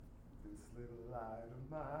little light of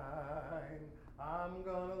mine, I'm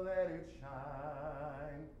gonna let it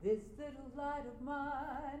shine. This little light of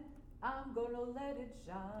mine, I'm gonna let it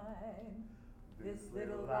shine. This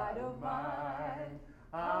little light of mine,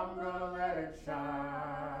 I'm gonna let it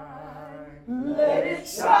shine. let it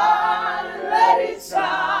shine, let it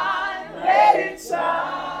shine, let it shine.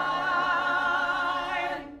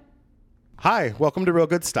 Hi, welcome to Real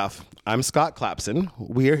Good Stuff. I'm Scott Clapson.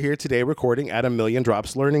 We are here today recording at A Million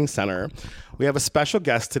Drops Learning Center. We have a special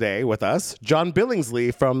guest today with us, John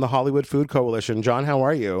Billingsley from the Hollywood Food Coalition. John, how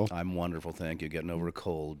are you? I'm wonderful, thank you. Getting over a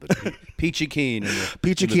cold, but peachy keen.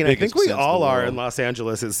 Peachy keen. I think we all are in Los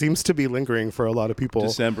Angeles. It seems to be lingering for a lot of people.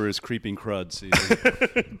 December is creeping crud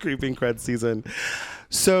season. Creeping crud season.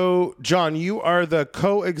 So, John, you are the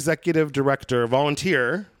co-executive director,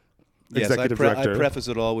 volunteer. Yes, Executive I director. preface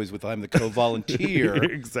it always with I'm the co-volunteer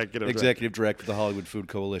Executive director of the Hollywood Food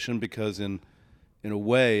Coalition because in a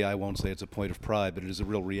way, I won't say it's a point of pride, but it is a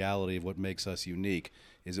real reality of what makes us unique,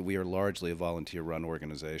 is that we are largely a volunteer-run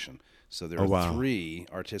organization. So there are three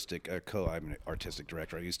artistic I'm an artistic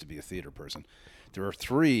director. I used to be a theater person. There are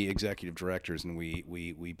three executive directors, and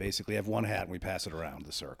we basically have one hat, and we pass it around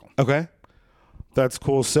the circle. Okay. That's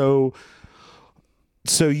cool.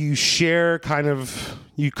 So you kind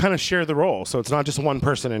of share the role. So it's not just one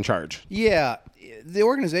person in charge. Yeah. The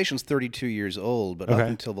organization's 32 years old, but Okay. up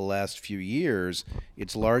until the last few years,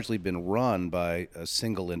 it's largely been run by a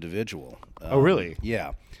single individual. Oh, really?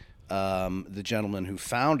 Yeah. The gentleman who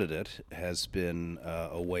founded it has been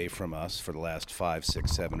away from us for the last 5,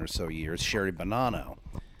 6, 7 or so years. Sherry Bonanno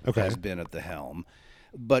has been at the helm.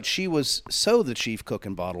 But she was so the chief cook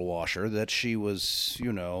and bottle washer that she was,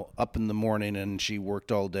 up in the morning and she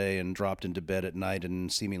worked all day and dropped into bed at night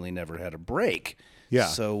and seemingly never had a break. Yeah.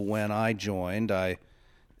 So when I joined,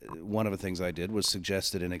 one of the things I did was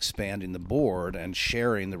suggested in expanding the board and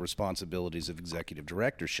sharing the responsibilities of executive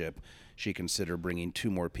directorship, she considered bringing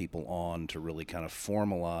 2 more people on to really kind of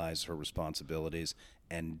formalize her responsibilities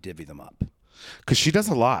and divvy them up. Because she does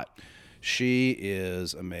a lot. She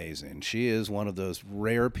is amazing. She is one of those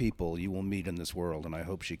rare people you will meet in this world, and I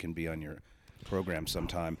hope she can be on your program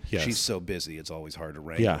sometime. Yes. She's so busy, it's always hard to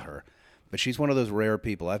wrangle her. But she's one of those rare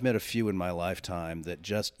people. I've met a few in my lifetime that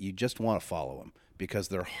you just want to follow them because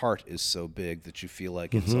their heart is so big that you feel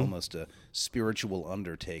like it's almost a spiritual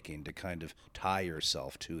undertaking to kind of tie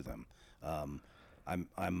yourself to them.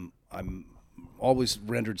 I'm always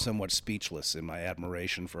rendered somewhat speechless in my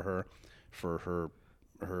admiration for her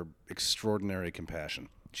extraordinary compassion.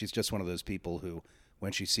 She's just one of those people who,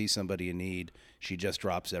 when she sees somebody in need, she just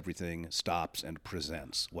drops everything, stops, and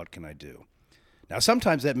presents. What can I do? Now,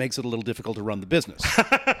 sometimes that makes it a little difficult to run the business.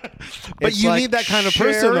 But you need that kind of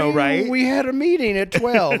person, though, right? We had a meeting at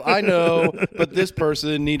 12. I know, but this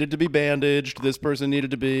person needed to be bandaged. This person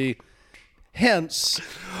needed to be... Hence,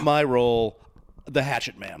 my role... the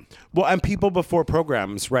hatchet man. Well, and people before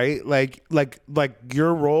programs, right? Like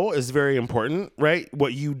your role is very important, right?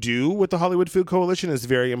 What you do with the Hollywood Food Coalition is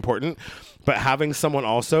very important. But having someone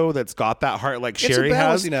also that's got that heart like Sherry it's a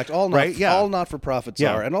has, balancing act. All not-for-profits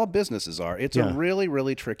are, and all businesses are. It's a really,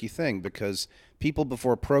 really tricky thing because people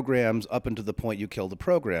before programs, up until the point you kill the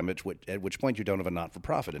program, at which point you don't have a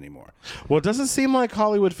not-for-profit anymore. Well, it doesn't seem like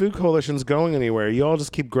Hollywood Food Coalition's going anywhere. You all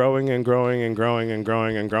just keep growing and growing and growing and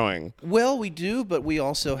growing and growing. Well, we do, but we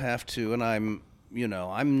also have to, and I'm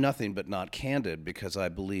nothing but not candid because I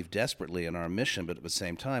believe desperately in our mission, but at the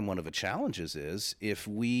same time, one of the challenges is if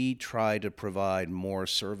we try to provide more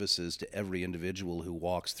services to every individual who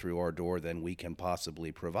walks through our door than we can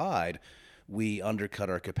possibly provide, we undercut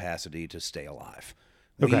our capacity to stay alive.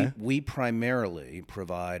 Okay. We primarily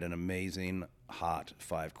provide an amazing, hot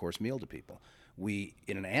 5-course meal to people. We,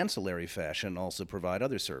 in an ancillary fashion, also provide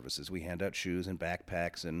other services. We hand out shoes and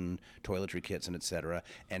backpacks and toiletry kits and et cetera.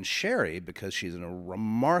 And Sherry, because she's a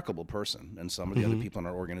remarkable person, and some of the other people in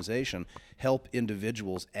our organization help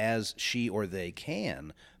individuals as she or they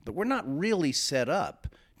can. But we're not really set up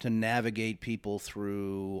to navigate people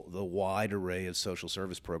through the wide array of social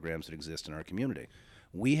service programs that exist in our community.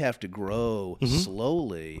 We have to grow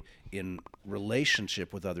slowly in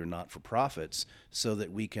relationship with other not-for-profits so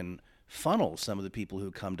that we can funnel some of the people who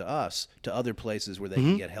come to us to other places where they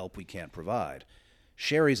can get help we can't provide.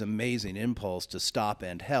 Sherry's amazing impulse to stop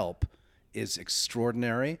and help is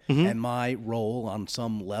extraordinary, and my role on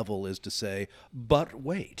some level is to say, but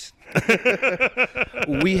wait.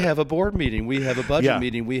 We have a board meeting, we have a budget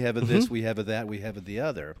meeting, we have a this, we have a that, we have a the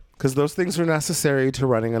other. because those things are necessary to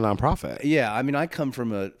running a nonprofit. Yeah, I mean, I come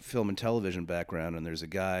from a film and television background, and there's a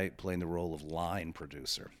guy playing the role of line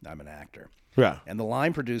producer. I'm an actor. Yeah. And the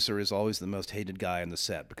line producer is always the most hated guy on the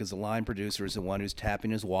set because the line producer is the one who's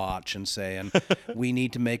tapping his watch and saying, "We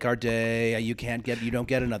need to make our day. You don't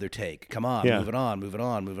get another take. Come on, Yeah. move it on, move it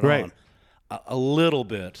on, move it Right. on." A little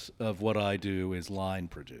bit of what I do is line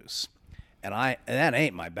produce. And that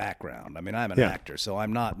ain't my background. I mean, I'm an Yeah. actor, so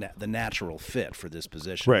I'm not the natural fit for this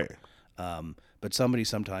position. Right. But somebody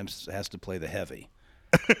sometimes has to play the heavy.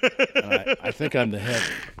 And I think I'm the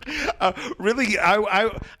heavy. Really,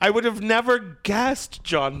 I would have never guessed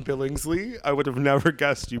John Billingsley. I would have never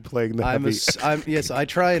guessed you playing the heavy. I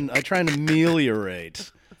try and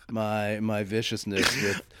ameliorate my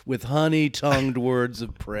viciousness with honey-tongued words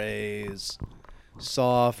of praise,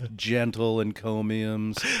 soft, gentle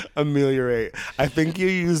encomiums. Ameliorate. I think you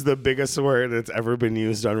used the biggest word that's ever been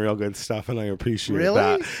used on Real Good Stuff, and I appreciate Really?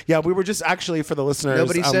 that. Yeah, we were just actually, for the listeners.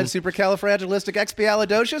 Nobody said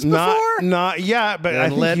supercalifragilisticexpialidocious before? Not yet, but Then I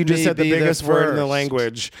think let you just me said the be the biggest word in the first.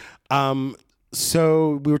 language.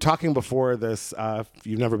 So we were talking before this. If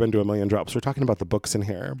you've never been to A Million Drops, we're talking about the books in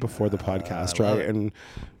here before the podcast, love right? it. And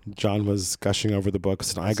John was gushing over the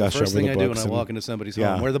books, and I gush First over thing the I books. do when I and- walk into somebody's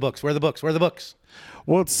Yeah. home, where are the books? Where are the books? Where are the books?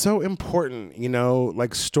 Well, it's so important,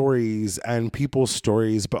 like stories and people's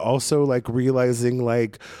stories, but also like realizing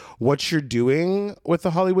like what you're doing with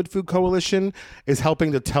the Hollywood Food Coalition is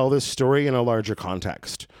helping to tell this story in a larger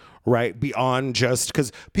context, right? Beyond just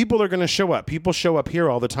because people are going to show up. People show up here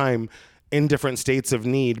all the time in different states of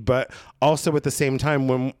need, but also at the same time,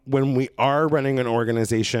 when we are running an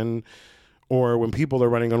organization or when people are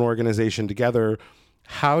running an organization together,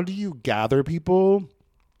 how do you gather people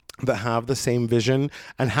that have the same vision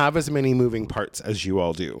and have as many moving parts as you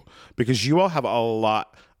all do? Because you all have a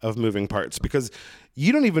lot of moving parts, because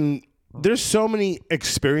you don't even, there's so many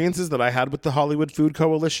experiences that I had with the Hollywood Food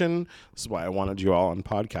Coalition. This is why I wanted you all on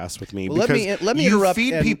podcast with me. Well, let because me you interrupt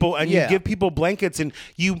feed and- people and yeah. you give people blankets, and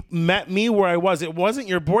you met me where I was. It wasn't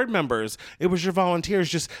your board members. It was your volunteers,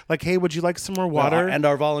 just like, hey, would you like some more water? And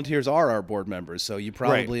our volunteers are our board members, so you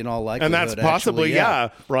probably Right. in all likelihood, And that's possibly, actually, yeah.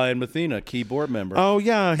 Brian Mathena, key board member. Oh,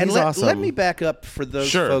 yeah, he's and let, awesome. let me back up for those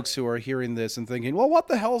Sure. folks who are hearing this and thinking, well, what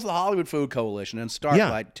the hell is the Hollywood Food Coalition? And start Yeah.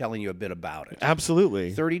 by telling you a bit about it.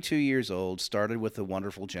 Absolutely. 32 years old, started with a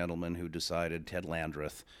wonderful gentleman who decided, Ted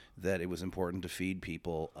Landreth, that it was important to feed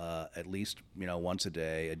people at least once a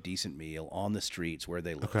day a decent meal on the streets where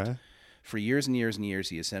they lived. Okay. For years and years and years,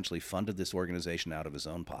 he essentially funded this organization out of his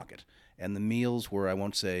own pocket. And the meals were, I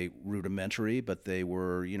won't say rudimentary, but they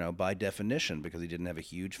were, by definition, because he didn't have a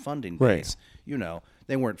huge funding base,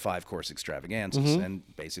 they weren't 5-course extravaganzas.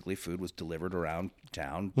 And basically food was delivered around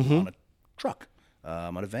town on a truck,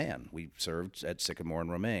 on a van. We served at Sycamore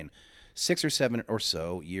and Romaine. 6 or 7 or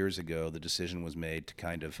so years ago, the decision was made to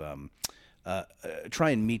kind of try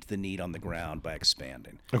and meet the need on the ground by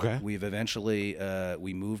expanding. Okay. We've eventually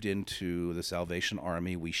we moved into the Salvation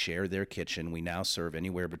Army. We share their kitchen. We now serve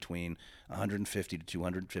anywhere between 150 to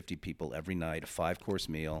 250 people every night, a 5-course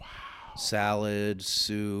meal. Salad,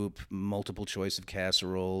 soup, multiple choice of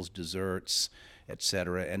casseroles, desserts,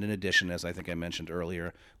 etc. And in addition, as I think I mentioned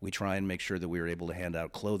earlier, we try and make sure that we are able to hand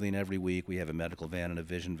out clothing every week. We have a medical van and a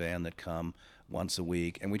vision van that come once a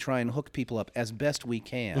week, and we try and hook people up as best we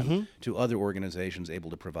can to other organizations able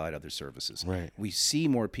to provide other services. Right. We see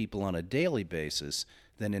more people on a daily basis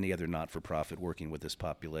than any other not-for-profit working with this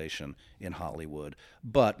population in Hollywood.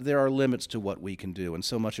 But there are limits to what we can do, and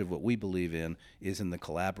so much of what we believe in is in the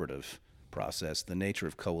collaborative process. The nature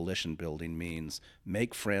of coalition building means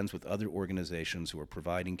make friends with other organizations who are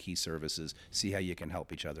providing key services, see how you can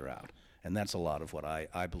help each other out. And that's a lot of what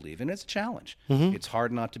I believe. And it's a challenge. It's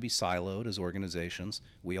hard not to be siloed as organizations.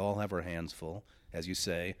 We all have our hands full. As you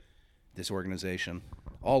say, this organization,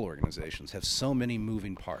 all organizations, have so many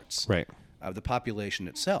moving parts. Right. The population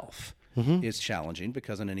itself is challenging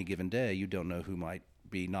because on any given day, you don't know who might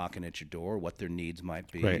be knocking at your door, what their needs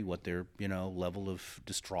might be, Right. what their level of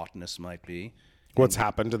distraughtness might be. What's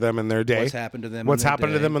happened to them in their day? What's happened to them in What's their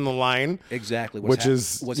happened to day. them in the line? Exactly. Which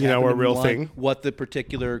is, what's a happened in real the line, thing. What the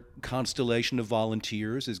particular constellation of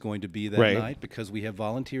volunteers is going to be that Right. night, because we have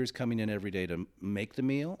volunteers coming in every day to make the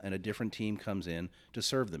meal, and a different team comes in to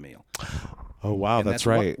serve the meal. Oh, wow, And that's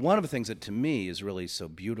right. One of the things that to me is really so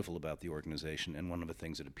beautiful about the organization, and one of the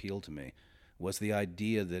things that appealed to me, was the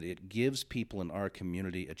idea that it gives people in our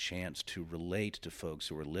community a chance to relate to folks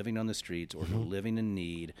who are living on the streets or who are living in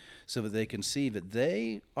need, so that they can see that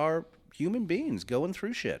they are human beings going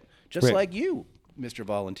through shit, just Right. like you Mr.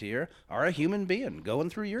 Volunteer, are a human being going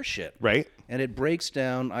through your shit. Right. And it breaks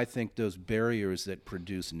down, I think, those barriers that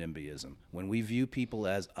produce NIMBYism. When we view people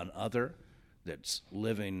as an other that's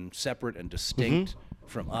living separate and distinct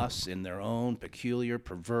from us in their own peculiar,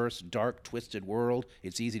 perverse, dark, twisted world,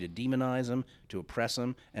 it's easy to demonize them, to oppress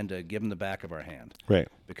them, and to give them the back of our hand. Right.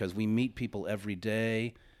 Because we meet people every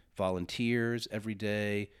day, volunteers every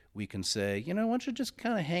day. We can say, why don't you just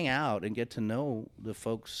kind of hang out and get to know the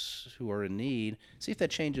folks who are in need, see if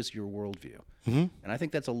that changes your worldview. And I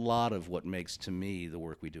think that's a lot of what makes, to me, the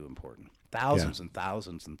work we do important. Thousands and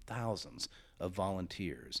thousands and thousands of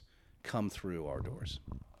volunteers come through our doors.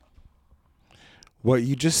 What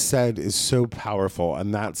you just said is so powerful,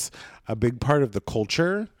 and that's a big part of the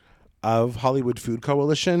culture of Hollywood Food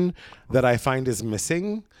Coalition that I find is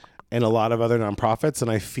missing in a lot of other nonprofits.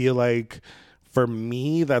 And I feel like for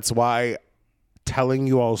me, that's why telling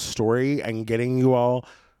you all's story and getting you all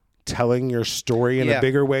telling your story in a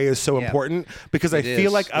bigger way is so important, because I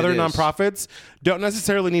feel like other nonprofits don't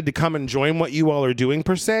necessarily need to come and join what you all are doing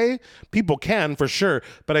per se. People can for sure,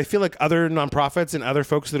 but I feel like other nonprofits and other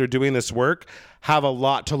folks that are doing this work have a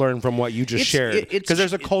lot to learn from what you just shared, because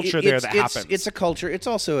there's a culture there that happens. It's a culture. It's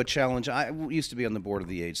also a challenge. I used to be on the board of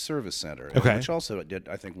the AIDS Service Center, which also did,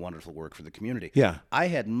 I think, wonderful work for the community. Yeah. I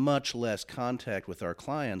had much less contact with our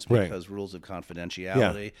clients because rules of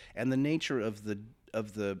confidentiality and the nature of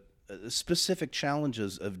the specific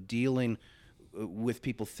challenges of dealing with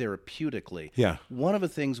people therapeutically. Yeah. One of the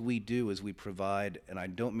things we do is we provide, and I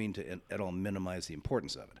don't mean to at all minimize the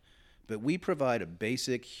importance of it, but we provide a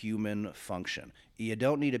basic human function. You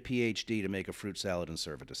don't need a PhD to make a fruit salad and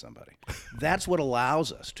serve it to somebody. That's what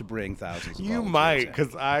allows us to bring thousands of You volunteers might, in.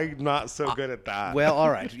 because I'm not so good at that. Well, all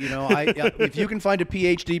right. If you can find a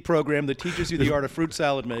PhD program that teaches you the art of fruit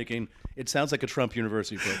salad making, it sounds like a Trump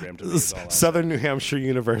University program to me. Is all I'm Southern New Hampshire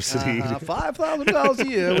University. $5,000 a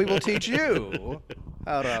year, we will teach you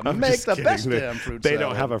how to I'm make just the kidding. best damn fruit They salad.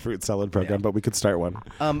 don't have a fruit salad program, but we could start one.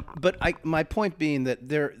 But my point being that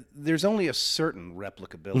there's only a certain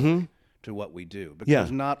replicability to what we do,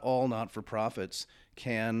 because not all not-for-profits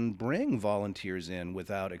can bring volunteers in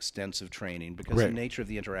without extensive training, because the nature of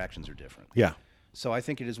the interactions are different. Yeah. So I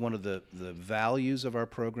think it is one of the values of our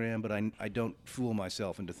program, but I don't fool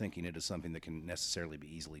myself into thinking it is something that can necessarily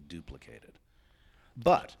be easily duplicated.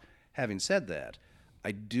 But having said that,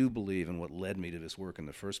 I do believe in what led me to this work in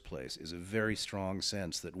the first place is a very strong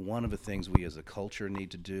sense that one of the things we as a culture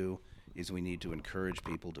need to do is we need to encourage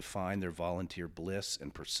people to find their volunteer bliss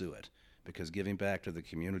and pursue it, because giving back to the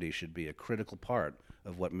community should be a critical part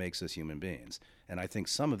of what makes us human beings. And I think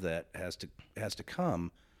some of that has to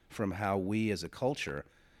come from how we as a culture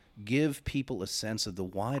give people a sense of the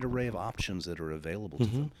wide array of options that are available to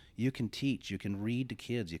them. You can teach, you can read to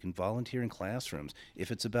kids, you can volunteer in classrooms.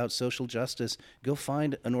 If it's about social justice, go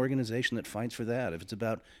find an organization that fights for that. If it's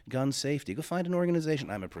about gun safety, go find an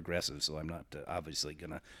organization. I'm a progressive, so I'm not obviously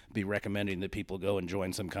going to be recommending that people go and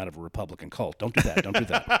join some kind of a Republican cult. Don't do that, don't do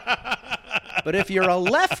that. But if you're a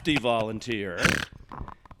lefty volunteer,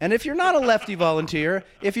 and if you're not a lefty volunteer,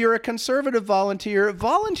 if you're a conservative volunteer,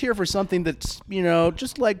 volunteer for something that's,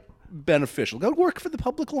 just like beneficial. Go work for the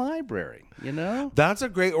public library, That's a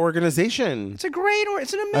great organization. It's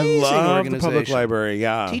it's an amazing I love organization. the public library,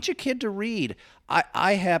 yeah. Teach a kid to read.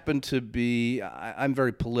 I happen to be, I'm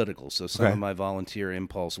very political, so some of my volunteer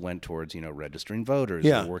impulse went towards, registering voters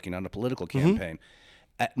or working on a political campaign.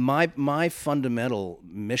 My fundamental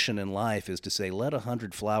mission in life is to say, let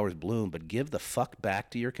 100 flowers bloom, but give the fuck back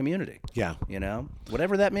to your community. Yeah.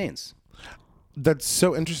 Whatever that means. That's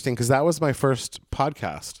so interesting, because that was my first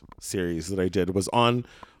podcast series that I did, was on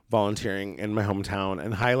volunteering in my hometown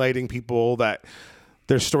and highlighting people that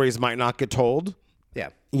their stories might not get told.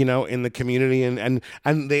 Yeah. In the community, and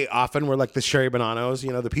they often were like the Sherry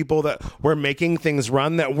Bonanos, the people that were making things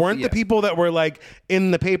run, that weren't the people that were like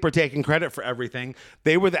in the paper taking credit for everything.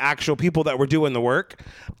 They were the actual people that were doing the work.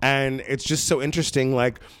 And it's just so interesting.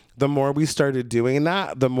 Like, the more we started doing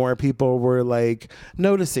that, the more people were like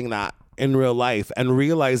noticing that in real life and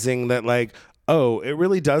realizing that, like, oh, it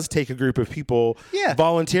really does take a group of people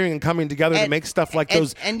volunteering and coming together to make stuff like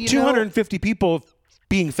those 250 people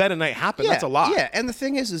being fed a night happen. That's a lot. Yeah, and the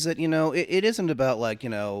thing is that, it isn't about like,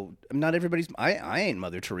 not everybody's, I ain't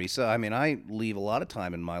Mother Teresa. I mean, I leave a lot of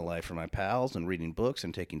time in my life for my pals and reading books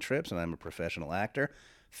and taking trips, and I'm a professional actor.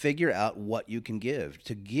 Figure out what you can give.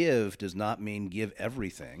 To give does not mean give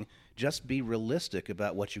everything. Just be realistic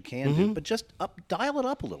about what you can do, but just dial it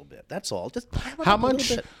up a little bit. That's all. Just dial it up a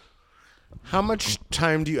little bit. How much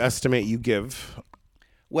time do you estimate you give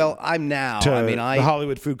Well, I'm now. to I mean, the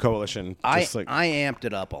Hollywood Food Coalition? I Just like, amped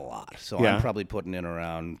it up a lot, so Yeah. I'm probably putting in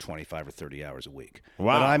around 25 or 30 hours a week.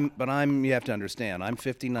 Wow. But I'm. You have to understand, I'm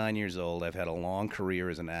 59 years old. I've had a long career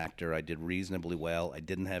as an actor. I did reasonably well. I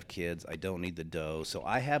didn't have kids. I don't need the dough, so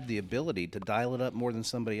I have the ability to dial it up more than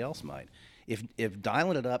somebody else might. If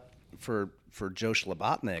dialing it up for Joe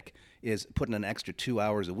Schlabotnik is putting an extra 2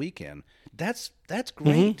 hours a week in, that's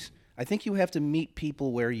great. I think you have to meet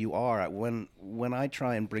people where you are. When I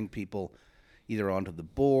try and bring people either onto the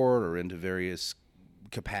board or into various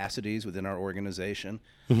capacities within our organization,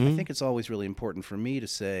 I think it's always really important for me to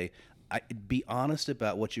say, be honest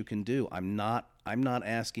about what you can do.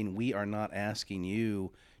 We are not asking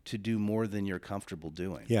you to do more than you're comfortable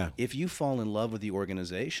doing. Yeah. If you fall in love with the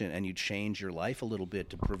organization and you change your life a little bit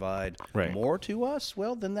to provide Right. more to us,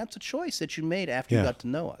 well, then that's a choice that you made after you Yeah. got to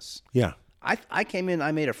know us. yeah. I came in,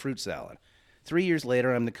 I made a fruit salad. 3 years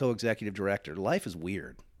later, I'm the co-executive director. Life is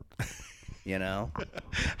weird, you know?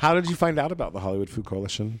 How did you find out about the Hollywood Food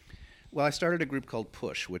Coalition? Well, I started a group called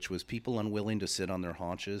Push, which was people unwilling to sit on their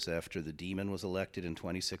haunches after the Demon was elected in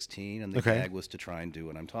 2016, and the Okay. gag was to try and do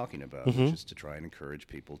what I'm talking about, which is to try and encourage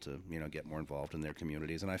people to, get more involved in their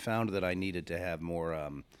communities. And I found that I needed to have more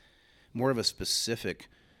of a specific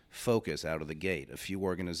focus out of the gate, a few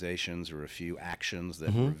organizations or a few actions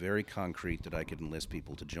that were very concrete that I could enlist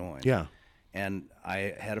people to join. Yeah. And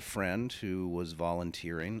I had a friend who was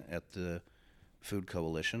volunteering at the Food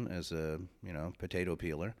Coalition as a, potato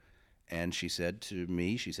peeler. And she said to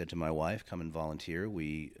my wife, come and volunteer.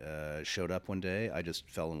 We showed up one day. I just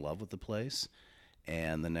fell in love with the place.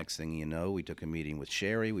 And the next thing you know, we took a meeting with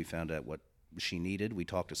Sherry. We found out what she needed. We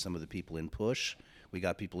talked to some of the people in Push. We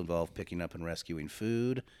got people involved picking up and rescuing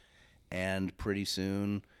food. And pretty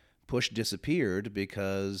soon, Push disappeared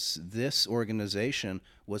because this organization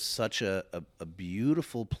was such a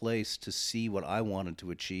beautiful place to see what I wanted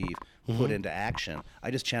to achieve, put into action.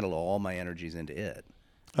 I just channeled all my energies into it.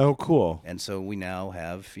 Oh, cool. And so we now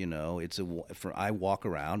have, I walk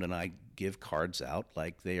around and I give cards out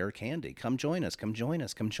like they are candy. Come join us, come join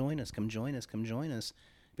us, come join us, come join us, come join us.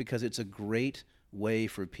 Because it's a great way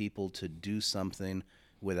for people to do something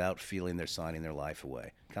without feeling they're signing their life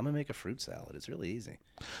away. Come and make a fruit salad. It's really easy.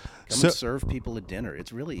 Come and serve people a dinner.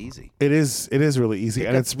 It's really easy. It is really easy.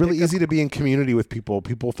 And it's really easy to be in community with people.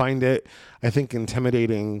 People find it, I think,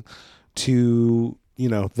 intimidating to,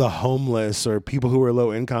 the homeless or people who are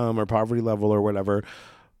low income or poverty level or whatever.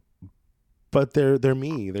 But they're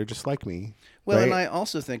me. They're just like me. Well, right? and I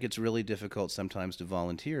also think it's really difficult sometimes to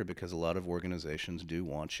volunteer because a lot of organizations do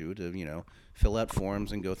want you to, fill out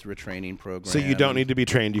forms and go through a training program. So you don't need to be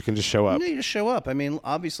trained. You can just show up. You just show up. I mean,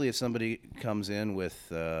 obviously, if somebody comes in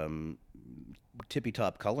with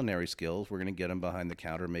tippy-top culinary skills, we're going to get them behind the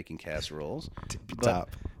counter making casseroles. Tippy-top.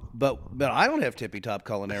 But I don't have tippy-top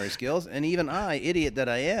culinary skills, and even I, idiot that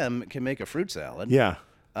I am, can make a fruit salad. Yeah.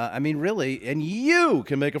 I mean, really, and you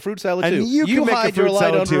can make a fruit salad And too. you can make a hide fruit your light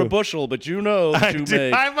salad, under too. a bushel, but you know that you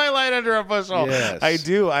make. I have my light under a bushel. Yes. I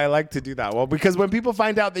do. I like to do that. Well, because when people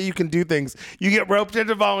find out that you can do things, you get roped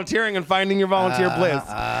into volunteering and finding your volunteer bliss.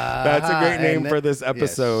 That's a great name for this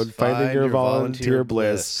episode, Yes, Finding Your Volunteer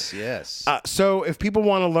Bliss. Yes. So if people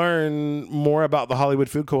want to learn more about the Hollywood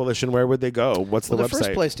Food Coalition, where would they go? What's Well, the the website?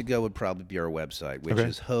 first place to go would probably be our website, which Okay.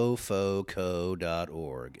 is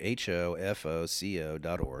hofoco.org,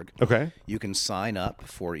 hofoco.org. Okay. You can sign up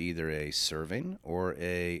for either a serving or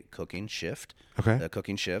a cooking shift. Okay.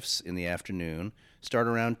 Cooking shifts in the afternoon start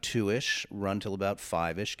around 2-ish, run till about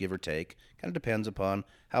 5-ish, give or take. Kind of depends upon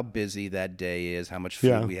how busy that day is, how much food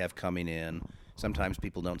Yeah. we have coming in. Sometimes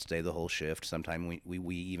people don't stay the whole shift. Sometimes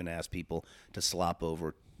we even ask people to slop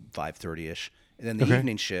over 5:30-ish. And then the Okay.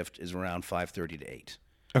 evening shift is around 5:30 to 8.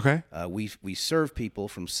 Okay. We serve people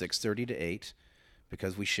from 6:30 to 8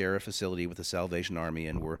 because we share a facility with the Salvation Army,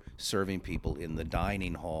 and we're serving people in the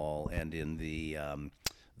dining hall and in the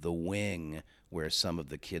wing where some of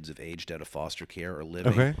the kids have aged out of foster care are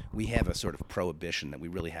living. Okay. We have a sort of prohibition that we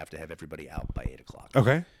really have to have everybody out by 8 o'clock.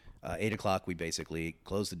 Okay. 8 o'clock, we basically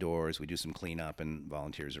close the doors, we do some cleanup, and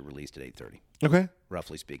volunteers are released at 8:30, Okay.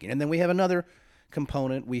 roughly speaking. And then we have another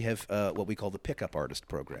component. We have what we call the Pickup Artist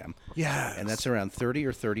Program. Yes. And that's around 30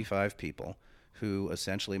 or 35 people who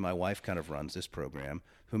essentially, my wife kind of runs this program,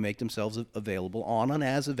 who make themselves available on an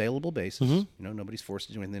as-available basis. Nobody's forced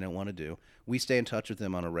to do anything they don't want to do. We stay in touch with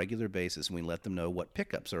them on a regular basis, and we let them know what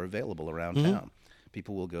pickups are available around town.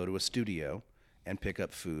 People will go to a studio and pick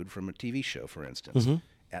up food from a TV show, for instance,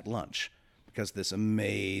 at lunch. Because this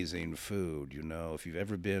amazing food, if you've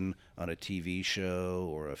ever been on a TV show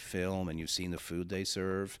or a film and you've seen the food they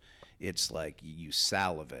serve, it's like you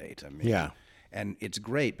salivate. I mean, Yeah. And it's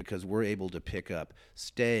great because we're able to pick up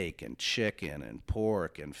steak and chicken and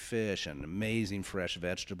pork and fish and amazing fresh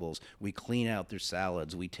vegetables. We clean out their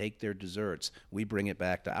salads. We take their desserts. We bring it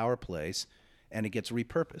back to our place, and it gets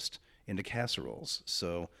repurposed into casseroles.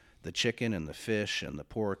 So the chicken and the fish and the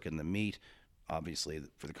pork and the meat, obviously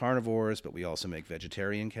for the carnivores, but we also make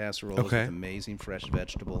vegetarian casseroles Okay. with amazing fresh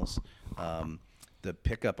vegetables. The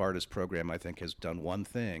Pickup Artist program, I think, has done one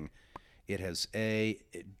thing. It has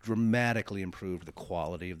it dramatically improved the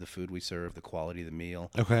quality of the food we serve, the quality of the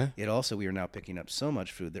meal. Okay. We are now picking up so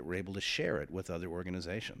much food that we're able to share it with other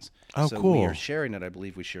organizations. Oh, so cool. we are sharing it. I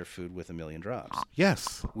believe we share food with A Million Drops.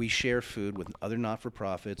 Yes. We share food with other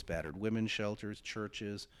not-for-profits, battered women's shelters,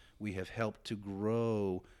 churches. We have helped to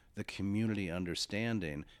grow the community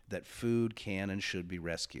understanding that food can and should be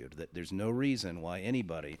rescued, that there's no reason why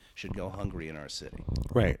anybody should go hungry in our city.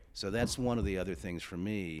 Right. So that's one of the other things for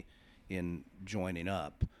me in joining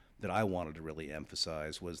up that I wanted to really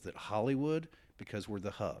emphasize was that Hollywood, because we're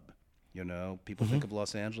the hub, you know, people think of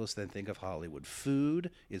Los Angeles, they think of Hollywood.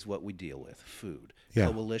 Food is what we deal with, food. Yeah.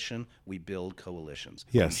 Coalition, we build coalitions.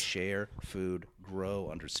 Yes. We share food,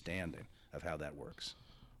 grow understanding of how that works.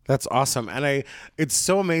 That's awesome. And it's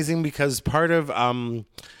so amazing because part of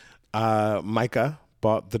Micah,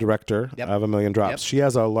 the director Yep. of A Million Drops, Yep. she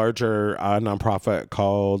has a larger nonprofit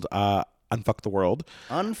called Unfuck the World.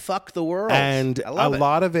 Unfuck the world. And I a love it.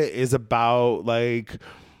 lot of it is about like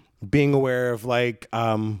being aware of like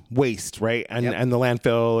waste, right? And Yep. and the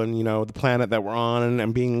landfill and, you know, the planet that we're on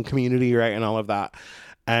and being community, right? And all of that.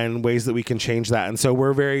 And ways that we can change that. And so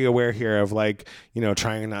we're very aware here of like, you know,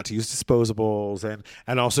 trying not to use disposables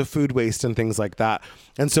and also food waste and things like that.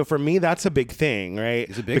 And so for me, that's a big thing, right?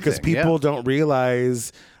 It's a big because thing, people yeah. don't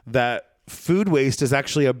realize that food waste is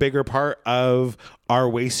actually a bigger part of our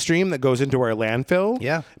waste stream that goes into our landfill.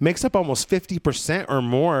 Yeah. Makes up almost 50% or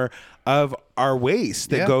more of our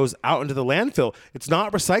waste that Yeah. goes out into the landfill. It's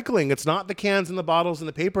not recycling. It's not the cans and the bottles and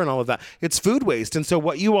the paper and all of that. It's food waste. And so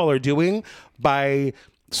what you all are doing by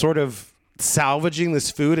sort of salvaging this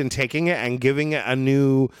food and taking it and giving it a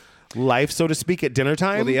new life, so to speak, at dinner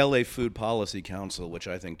time. Well, the LA Food Policy Council, which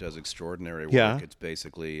I think does extraordinary work, Yeah. it's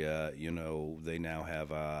basically, you know, they now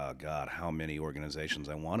have, God, how many organizations?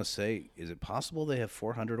 I want to say, is it possible they have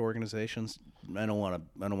 400 organizations? I don't want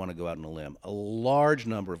to go out on a limb. A large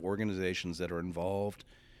number of organizations that are involved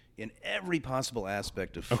in every possible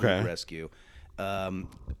aspect of food Okay. rescue.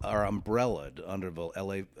 Are umbrellaed under the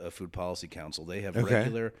LA Food Policy Council. They have Okay.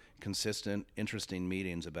 regular, consistent, interesting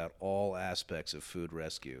meetings about all aspects of food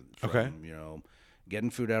rescue. From, Okay. you know, getting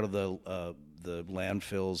food out of the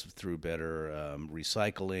landfills through better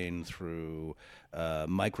recycling, through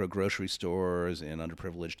micro grocery stores in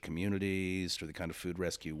underprivileged communities, through the kind of food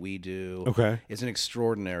rescue we do. Okay. It's an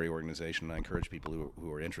extraordinary organization. I encourage people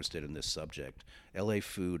who are interested in this subject. LA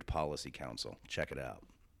Food Policy Council. Check it out.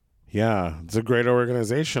 Yeah, it's a great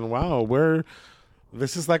organization. Wow,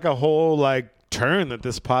 this is like a whole like turn that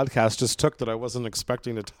this podcast just took that I wasn't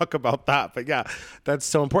expecting to talk about that. But yeah, that's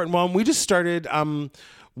so important. Well, we just started.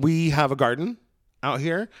 We have a garden out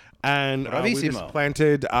here, and we just Bravissimo.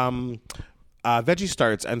 planted veggie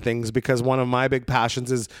starts and things because one of my big passions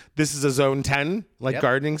is this is a zone 10 like Yep.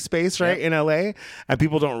 gardening space, right? Yep. In LA, and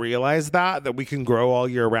people don't realize that we can grow all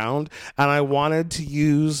year round. And I wanted to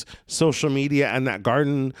use social media and that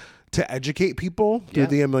garden to educate people through Yeah.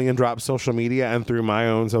 the A Million Drops social media and through my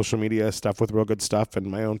own social media stuff with Real Good Stuff and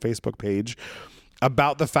my own Facebook page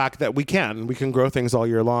about the fact that we can grow things all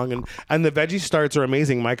year long. And the veggie starts are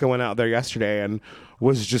amazing. Micah went out there yesterday and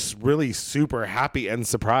was just really super happy and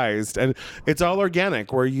surprised. And it's all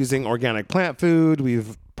organic. We're using organic plant food.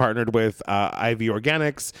 We've partnered with Ivy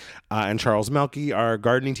Organics and Charles Melky, our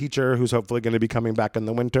gardening teacher, who's hopefully going to be coming back in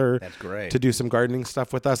the winter. That's great. To do some gardening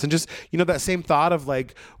stuff with us. And just, you know, that same thought of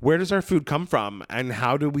like, where does our food come from? And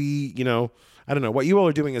how do we, you know, I don't know. What you all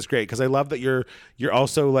are doing is great because I love that you're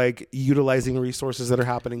also like utilizing resources that are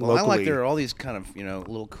happening Well, locally. I like there are all these kind of, you know,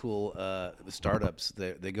 little cool startups.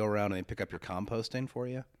 They go around and they pick up your composting for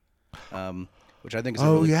you, which I think is a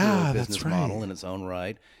really yeah, cool that's business right. model in its own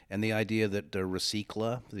right. And the idea that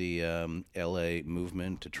Recicla, the LA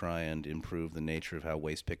movement to try and improve the nature of how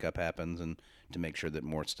waste pickup happens and to make sure that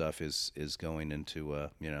more stuff is going into,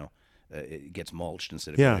 it gets mulched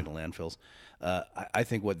instead of Yeah. going into landfills. I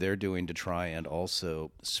think what they're doing to try and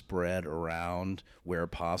also spread around where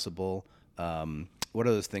possible. What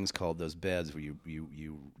are those things called? Those beds where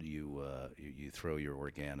you throw your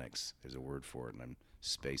organics. There's a word for it, and I'm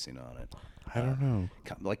spacing on it. I don't know.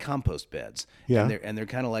 Like compost beds. Yeah. And they're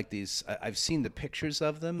kind of like these. I've seen the pictures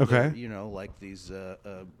of them. Okay. They're, like these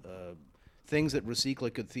things that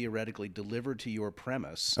Recycla could theoretically deliver to your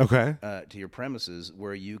premise, Okay. to your premises,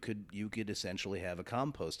 where you could essentially have a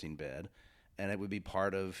composting bed, and it would be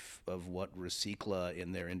part of what Recycla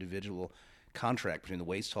in their individual contract between the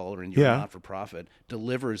waste hauler and your Yeah. not-for-profit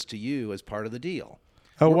delivers to you as part of the deal.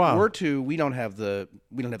 Oh, wow. We don't have the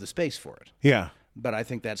space for it. Yeah. But I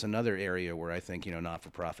think that's another area where I think,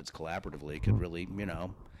 not-for-profits collaboratively could really,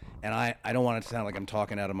 and I don't want it to sound like I'm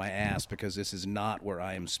talking out of my ass, because this is not where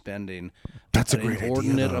I am spending That's a an great idea,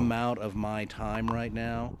 inordinate though. amount of my time right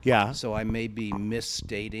now. Yeah. So I may be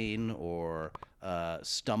misstating or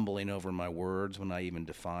stumbling over my words when I even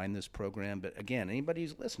define this program. But again, anybody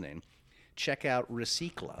who's listening, check out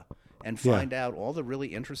Recycla and find out all the really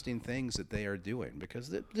interesting things that they are doing, because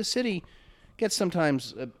the city gets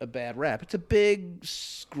sometimes a bad rap. It's a big,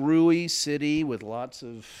 screwy city with lots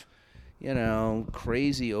of,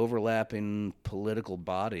 crazy overlapping political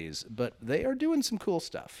bodies, but they are doing some cool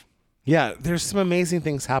stuff. Yeah, there's some amazing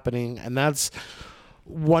things happening, and that's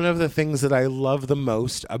one of the things that I love the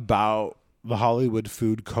most about the Hollywood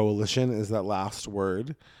Food Coalition is that last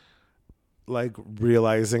word, like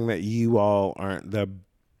realizing that you all aren't the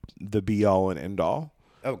be all and end all.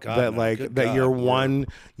 Oh God, that no. like Good that God, you're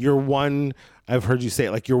one. I've heard you say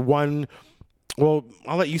it, like you're one. Well,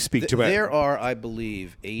 I'll let you speak to it. There are, I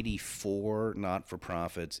believe, 84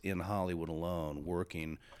 not-for-profits in Hollywood alone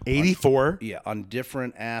working 84. on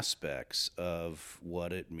different aspects of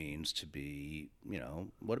what it means to be,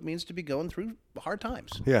 what it means to be going through hard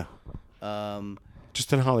times. Yeah.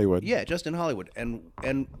 Just in Hollywood. Yeah, just in Hollywood, and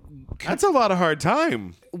That's a lot of hard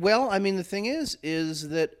time. well, I mean, the thing is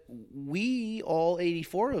that we, all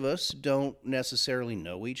 84 of us, don't necessarily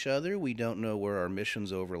know each other. We don't know where our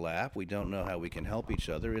missions overlap. We don't know how we can help each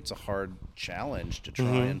other. It's a hard challenge to try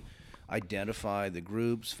and identify the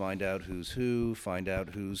groups, find out who's who, find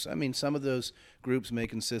out who's... I mean, some of those groups may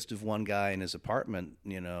consist of one guy in his apartment,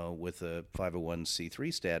 with a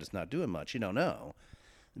 501c3 status not doing much. You don't know.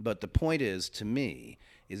 But the point is, to me,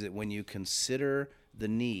 is that when you consider the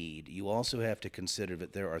need, you also have to consider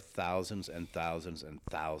that there are thousands and thousands and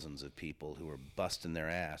thousands of people who are busting their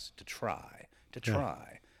ass to try,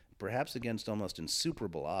 perhaps against almost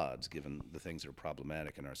insuperable odds, given the things that are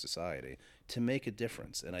problematic in our society, to make a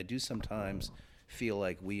difference. And I do sometimes feel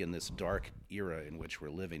like we, in this dark era in which we're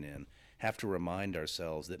living in, have to remind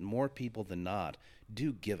ourselves that more people than not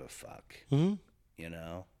do give a fuck,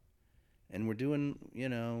 And we're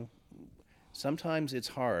doing, sometimes it's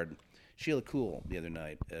hard. Sheila Kuhl the other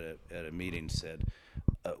night at a meeting said,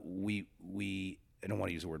 we I don't want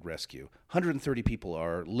to use the word rescue. 130 people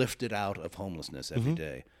are lifted out of homelessness every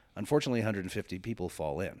day. Unfortunately, 150 people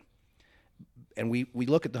fall in. And we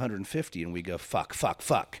look at the 150 and we go,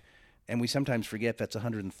 fuck. And we sometimes forget that's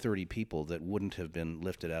 130 people that wouldn't have been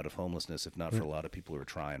lifted out of homelessness if not for a lot of people who are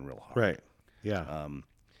trying real hard. Right. Yeah.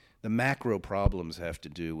 The macro problems have to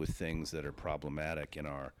do with things that are problematic in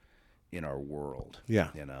our world. Yeah.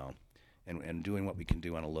 And doing what we can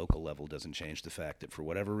do on a local level doesn't change the fact that for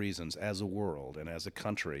whatever reasons, as a world and as a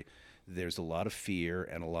country, there's a lot of fear,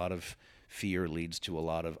 and a lot of fear leads to a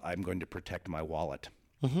lot of, I'm going to protect my wallet.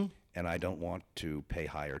 And I don't want to pay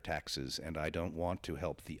higher taxes, and I don't want to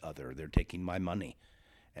help the other. They're taking my money.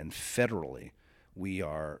 And federally, we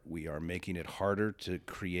are making it harder to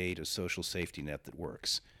create a social safety net that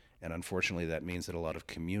works. And unfortunately, that means that a lot of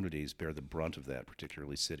communities bear the brunt of that,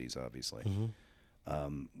 particularly cities, obviously.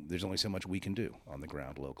 There's only so much we can do on the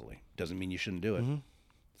ground locally. Doesn't mean you shouldn't do it.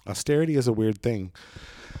 Austerity is a weird thing.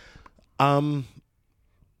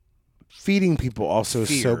 Feeding people also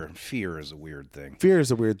is so... Fear is a weird thing. Fear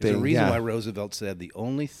is a weird There's thing, a reason yeah. why Roosevelt said the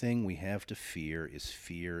only thing we have to fear is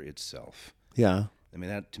fear itself. Yeah. I mean,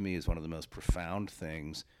 that to me is one of the most profound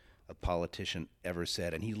things a politician ever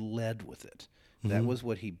said, and he led with it. That was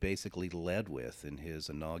what he basically led with in his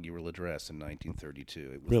inaugural address in 1932.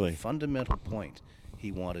 It was Really? the fundamental point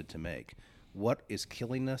he wanted to make. What is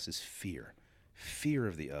killing us is fear. Fear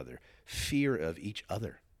of the other. Fear of each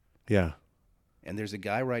other. Yeah. And there's a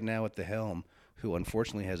guy right now at the helm who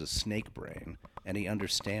unfortunately has a snake brain, and he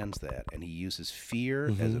understands that, and he uses fear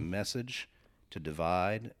as a message to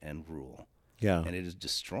divide and rule. Yeah. And it is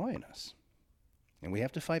destroying us. And we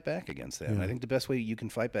have to fight back against that. And I think the best way you can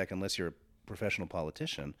fight back, unless you're a professional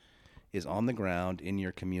politician, is on the ground in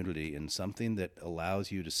your community in something that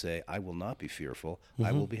allows you to say, I will not be fearful,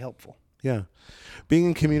 I will be helpful. Yeah. Being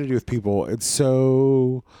in community with people, it's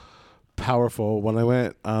so powerful. When I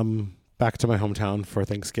went back to my hometown for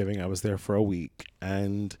Thanksgiving, I was there for a week,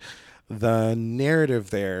 and the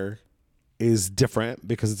narrative there is different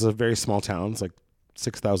because it's a very small town. It's like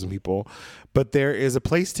 6,000 people, but there is a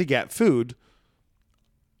place to get food,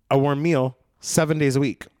 a warm meal, 7 days a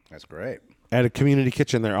week. That's great. at a community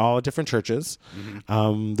kitchen. They're all at different churches.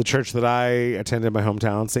 The church that I attend in my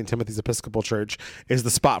hometown, St. Timothy's Episcopal Church, is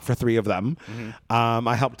the spot for 3 of them.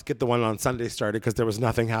 I helped get the one on Sunday started because there was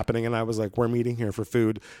nothing happening, and I was like, we're meeting here for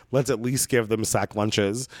food. Let's at least give them sack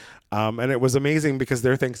lunches. And it was amazing because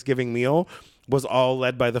their Thanksgiving meal was all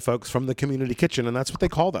led by the folks from the community kitchen, and that's what they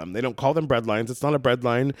call them. They don't call them bread lines. It's not a bread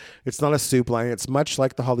line. It's not a soup line. It's much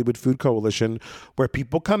like the Hollywood Food Coalition, where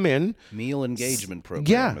people come in. Meal engagement program.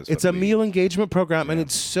 Yeah, it's a meal engagement program, and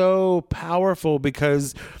it's so powerful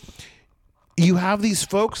because you have these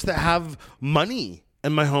folks that have money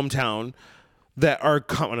in my hometown that are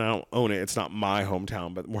coming. I don't own it. It's not my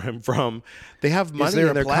hometown, but where I'm from, they have money. Is there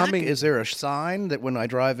and a they're plaque? coming. Is there a sign that when I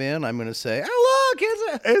drive in, I'm going to say, "Oh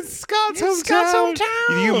look, It's Scott's hometown. Scott's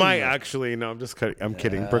hometown." You might actually. No, I'm just kidding. I'm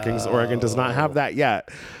kidding. Brookings, Oregon does not have that yet.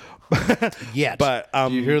 Yet. But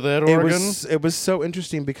Do you hear that, Oregon? It was so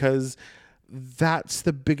interesting because that's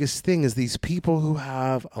the biggest thing is these people who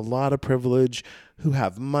have a lot of privilege, who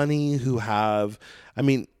have money, who have, I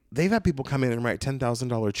mean, they've had people come in and write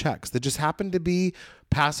 $10,000 checks that just happen to be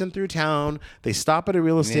passing through town. They stop at a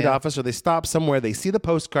real estate office or they stop somewhere. They see the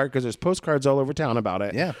postcard because there's postcards all over town about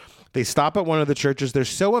it. Yeah. They stop at one of the churches. They're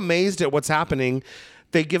so amazed at what's happening.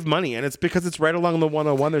 They give money, and it's because it's right along the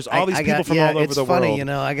 101. There's all these people from all over the world. It's funny, you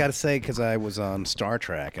know, I got to say, because I was on Star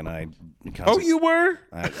Trek, and Oh, you were?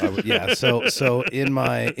 Yeah. So in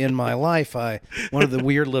my life, one of the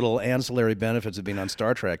weird little ancillary benefits of being on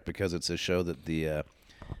Star Trek, because it's a show that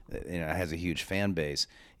has a huge fan base,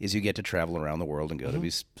 is you get to travel around the world and go to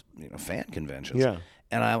these fan conventions. Yeah.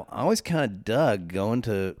 And I always kind of dug going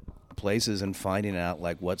to places and finding out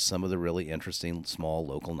like what some of the really interesting small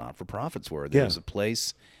local not-for-profits were. There was a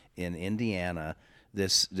place in Indiana,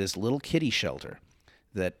 this little kiddie shelter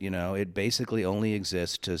that it basically only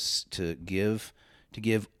exists to give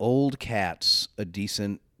old cats a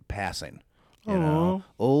decent passing.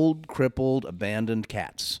 Old, crippled, abandoned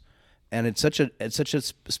cats. And it's such a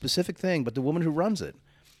specific thing, but the woman who runs it,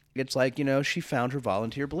 it's like, she found her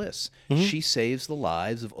volunteer bliss. She saves the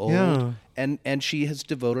lives of old, and she has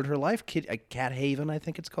devoted her life. Cat Haven, I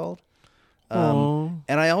think it's called. And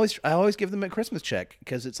I always give them a Christmas check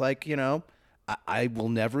because it's like, I will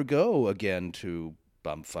never go again to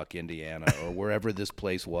bumfuck Indiana or wherever this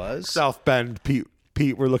place was. South Bend,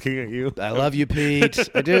 Pete, we're looking at you. I love you, Pete.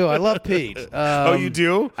 I do. I love Pete. Oh, you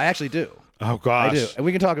do? I actually do. Oh, gosh. I do. And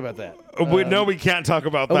we can talk about that. No, we can't talk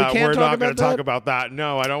about that. We're not going to talk about that.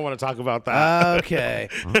 No, I don't want to talk about that. Okay.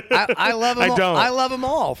 I love them all. don't. I love them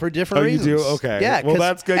all for different reasons. You do? Okay. Yeah. Well,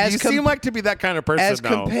 that's good. You seem like to be that kind of person as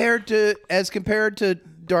compared to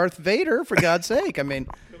Darth Vader, for God's sake. I mean,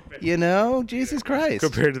 Jesus Christ.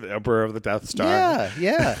 Compared to the Emperor of the Death Star.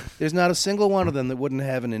 Yeah. There's not a single one of them that wouldn't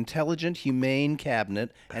have an intelligent, humane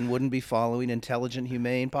cabinet and wouldn't be following intelligent,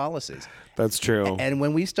 humane policies. That's true. And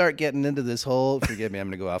when we start getting into this whole, forgive me, I'm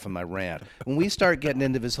going to go off on my rant. When we start getting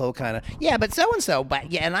into this whole kind of, but so-and-so,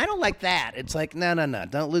 and I don't like that. It's like, no.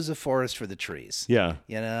 Don't lose the forest for the trees. Yeah.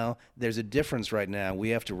 There's a difference right now we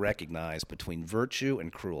have to recognize between virtue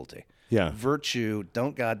and cruelty. Yeah. Virtue,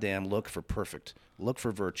 don't goddamn look for perfect. Look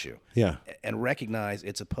for virtue. Yeah. And recognize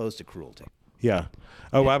it's opposed to cruelty. Yeah.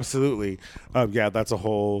 Oh, absolutely. That's a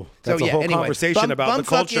whole Anyway, conversation about the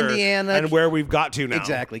culture Indiana, and where we've got to now.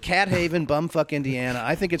 Exactly. Cat Haven, bumfuck Indiana.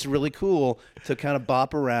 I think it's really cool to kind of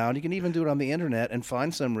bop around. You can even do it on the internet and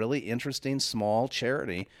find some really interesting small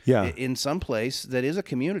charity in some place that is a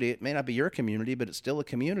community. It may not be your community, but it's still a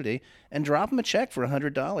community, and drop them a check for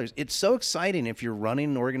 $100. It's so exciting if you're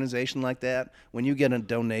running an organization like that when you get a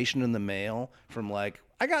donation in the mail from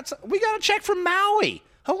we got a check from Maui.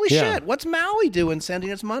 Holy shit, what's Maui doing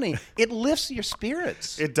sending us money? It lifts your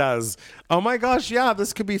spirits. It does. Oh my gosh, yeah,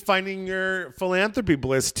 this could be finding your philanthropy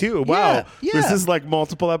bliss too. Wow. Yeah. This is like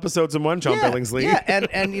multiple episodes in one, John Billingsley. Yeah,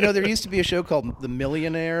 and there used to be a show called The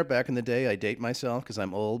Millionaire back in the day. I date myself because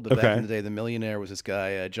I'm old, but back in the day, The Millionaire was this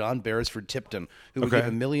guy, John Beresford Tipton, who would give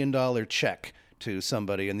 $1 million check to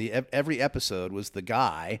somebody, and every episode was the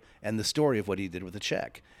guy and the story of what he did with the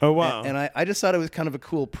check. Oh, wow. And I just thought it was kind of a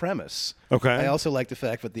cool premise. Okay. I also like the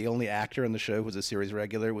fact that the only actor on the show who was a series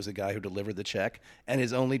regular was a guy who delivered the check, and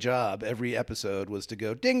his only job every episode was to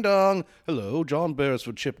go, ding dong, hello, John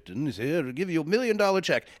Beresford Tipton is here to give you $1 million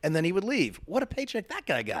check, and then he would leave. What a paycheck that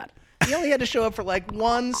guy got. He only had to show up for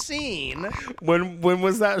one scene. When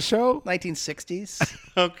was that show? 1960s.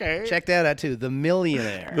 Okay. Check that out too. The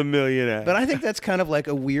Millionaire. The Millionaire. But I think that's kind of like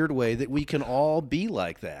a weird way that we can all be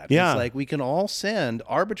like that. Yeah. It's like we can all send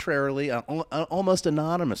arbitrarily, almost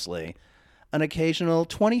anonymously, an occasional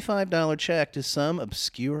 $25 check to some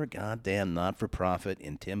obscure goddamn not-for-profit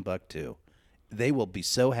in Timbuktu. they will be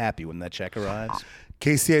so happy when that check arrives.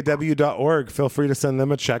 KCAW.org. Feel free to send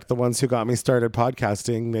them a check. The ones who got me started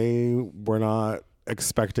podcasting, they were not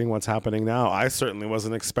expecting what's happening now. I certainly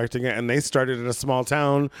wasn't expecting it. And they started in a small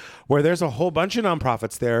town where there's a whole bunch of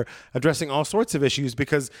nonprofits there addressing all sorts of issues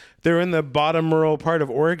because they're in the bottom rural part of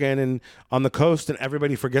Oregon and on the coast, and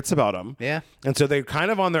everybody forgets about them. Yeah. And so they're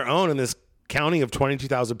kind of on their own in this county of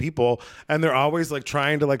 22,000 people, and they're always like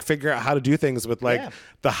trying to like figure out how to do things with like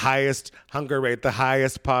the highest hunger rate, the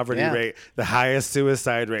highest poverty rate, the highest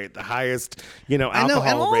suicide rate, the highest, alcohol I know,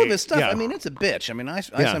 and all rate. of this stuff. I mean, it's a bitch. I mean, I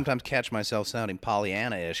sometimes catch myself sounding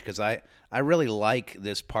Pollyanna-ish because I really like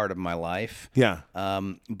this part of my life. Yeah.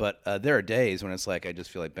 But there are days when it's like I just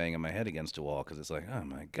feel like banging my head against a wall because it's like, oh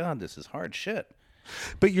my God, this is hard shit.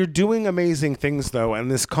 But you're doing amazing things, though,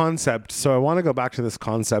 and this concept. So I want to go back to this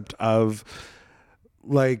concept of,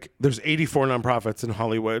 like, there's 84 nonprofits in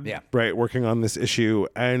Hollywood, right, working on this issue,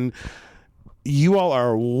 and you all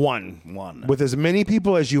are one. With as many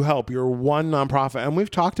people as you help, you're one nonprofit, and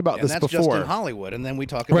we've talked about this that's before. Just in Hollywood, and then we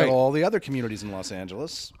talk about all the other communities in Los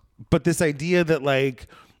Angeles. But this idea that, like,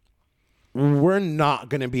 we're not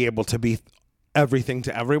going to be able to be everything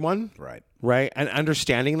to everyone. Right. And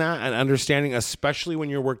understanding that, and understanding, especially when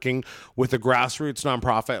you're working with a grassroots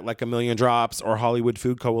nonprofit like A Million Drops or Hollywood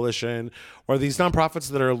Food Coalition, or these nonprofits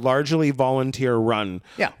that are largely volunteer run,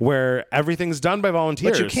 where everything's done by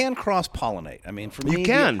volunteers. But you can cross-pollinate. I mean, for me,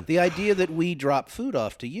 the idea that we drop food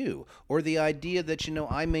off to you, or the idea that,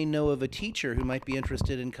 I may know of a teacher who might be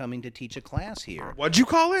interested in coming to teach a class here. What'd you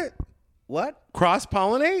call it? What?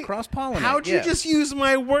 Cross-pollinate? Cross-pollinate. How'd you just use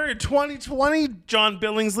my word? 2020, John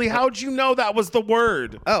Billingsley. How'd you know that was the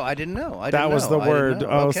word? Oh, I didn't know. That was the word.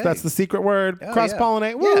 Oh, okay. So that's the secret word.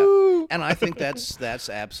 Cross-pollinate. Woo! And I think that's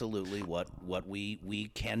absolutely what we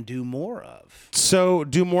can do more of. So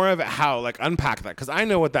do more of it how? Like, unpack that, because I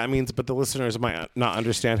know what that means, but the listeners might not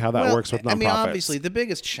understand how that works with nonprofits. I mean, obviously, the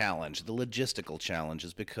biggest challenge, the logistical challenge,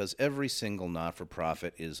 is because every single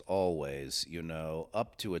not-for-profit is always,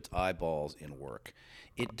 up to its eyeballs in work.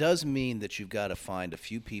 It does mean that you've got to find a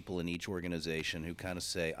few people in each organization who kind of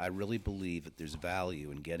say, I really believe that there's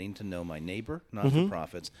value in getting to know my neighbor,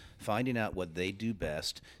 not-for-profits, finding out what they do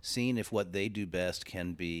best, seeing if what they do best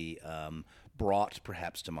can be brought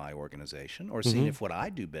perhaps to my organization, or seeing if what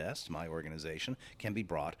I do best, my organization, can be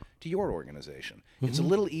brought to your organization. It's a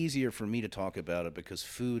little easier for me to talk about it because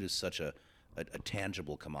food is such a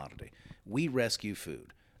tangible commodity. We rescue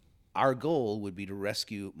food. Our goal would be to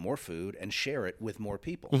rescue more food and share it with more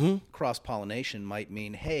people. Cross-pollination might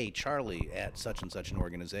mean, hey, Charlie at such and such an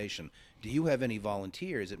organization, do you have any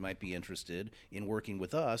volunteers that might be interested in working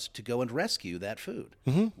with us to go and rescue that food?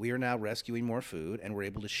 We are now rescuing more food, and we're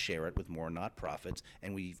able to share it with more not-profits,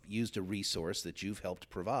 and we've used a resource that you've helped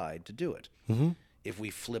provide to do it. If we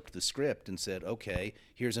flipped the script and said, okay,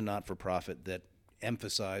 here's a not-for-profit that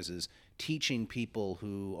emphasizes teaching people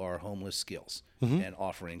who are homeless skills and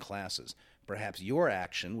offering classes. Perhaps your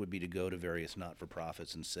action would be to go to various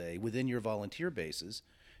not-for-profits and say, within your volunteer bases,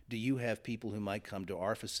 do you have people who might come to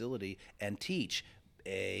our facility and teach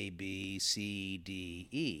A, B, C, D,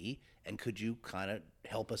 E, and could you kind of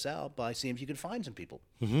help us out by seeing if you could find some people?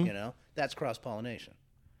 That's cross-pollination.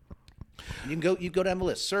 You go down the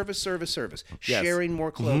list. Service. Yes. Sharing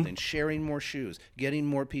more clothing, sharing more shoes, getting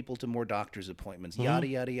more people to more doctor's appointments, yada,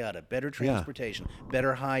 yada, yada. Better transportation,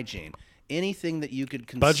 better hygiene. Anything that you could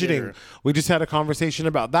consider. Budgeting. We just had a conversation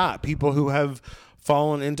about that. People who have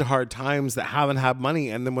fallen into hard times that haven't had money,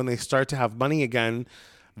 and then when they start to have money again,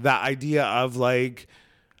 that idea of like,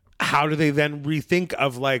 how do they then rethink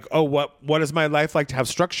of like, oh, what is my life like to have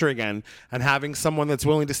structure again, and having someone that's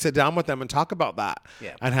willing to sit down with them and talk about that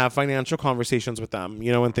and have financial conversations with them,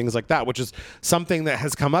 and things like that, which is something that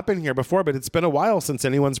has come up in here before, but it's been a while since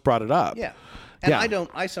anyone's brought it up. And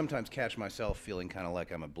I sometimes catch myself feeling kind of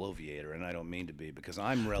like I'm a bloviator, and I don't mean to be, because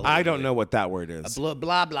I'm relatively... I don't know what that word is. A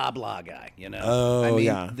blah, blah, blah guy, Oh, I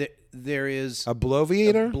mean, there is... A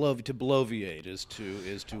bloviator? To bloviate is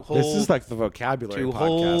to hold... This is like the vocabulary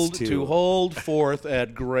podcast, too. To hold forth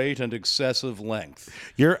at great and excessive length.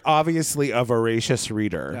 You're obviously a voracious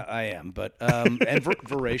reader. I am, but... and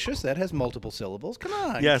voracious, that has multiple syllables. Come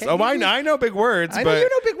on. Yes. I know big words, I know you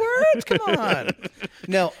know big words. Come on.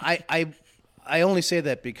 No, I only say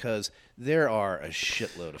that because there are a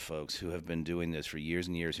shitload of folks who have been doing this for years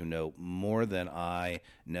and years who know more than I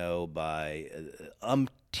know by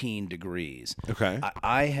umpteen degrees. Okay.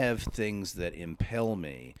 I have things that impel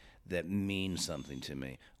me that mean something to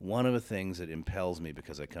me. One of the things that impels me,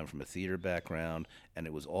 because I come from a theater background, and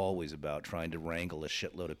it was always about trying to wrangle a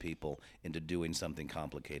shitload of people into doing something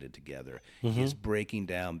complicated together, is breaking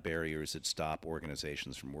down barriers that stop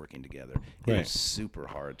organizations from working together. Right. It's super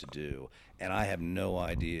hard to do, and I have no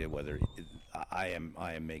idea whether I am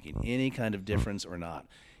making any kind of difference or not.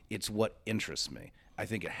 It's what interests me. I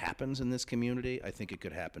think it happens in this community. I think it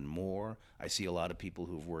could happen more. I see a lot of people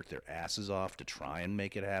who've worked their asses off to try and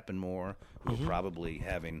make it happen more, who are probably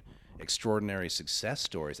having extraordinary success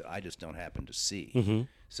stories that I just don't happen to see.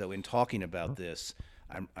 So in talking about this,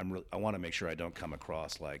 I want to make sure I don't come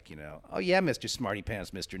across like, oh yeah, Mr. Smarty Pants,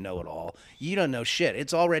 Mr. Know-It-All. You don't know shit.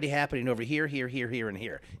 It's already happening over here, here, here, here, and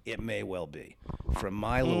here. It may well be. From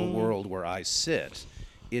my little world where I sit,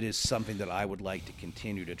 it is something that I would like to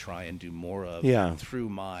continue to try and do more of through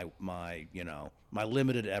my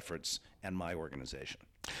limited efforts and my organization.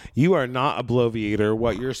 You are not a bloviator.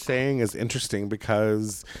 What you're saying is interesting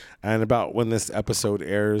because, and about when this episode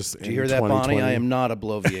airs in 2020. Do you hear that, Bonnie? I am not a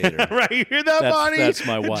bloviator. Right, you hear that, Bonnie? That's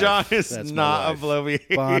my wife. John is That's not a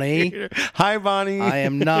bloviator. Bonnie. Hi, Bonnie. I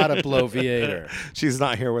am not a bloviator. She's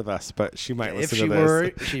not here with us, but she might listen to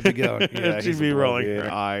this. If she were, she'd be going, yeah, she'd be rolling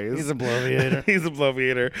her eyes. He's a bloviator. He's a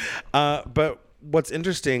bloviator. But what's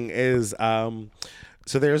interesting is, so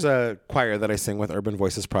there's a choir that I sing with, Urban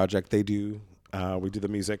Voices Project. They do... we do the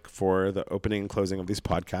music for the opening and closing of these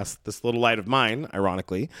podcasts, This Little Light of Mine,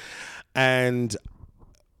 ironically. And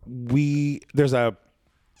there's a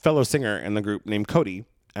fellow singer in the group named Cody,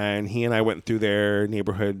 and he and I went through their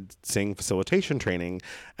neighborhood sing facilitation training,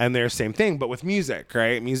 and their same thing, but with music,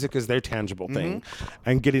 right? Music is their tangible thing,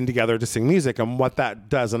 and getting together to sing music, and what that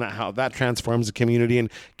does and how that transforms a community, and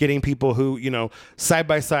getting people who, side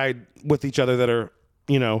by side with each other that are,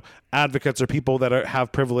 advocates or people that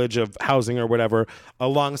have privilege of housing or whatever,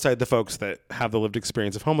 alongside the folks that have the lived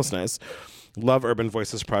experience of homelessness. Love Urban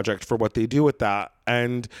Voices Project for what they do with that.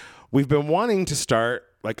 And we've been wanting to start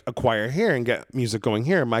like a choir here and get music going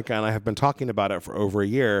here. Micah and I have been talking about it for over a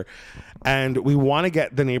year. And we want to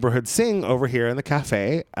get the neighborhood sing over here in the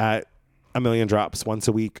cafe at A Million Drops once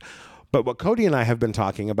a week. But what Cody and I have been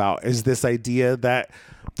talking about is this idea that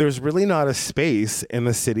there's really not a space in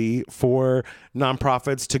the city for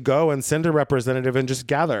nonprofits to go and send a representative and just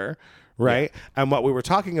gather, right? Yeah. And what we were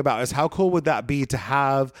talking about is how cool would that be to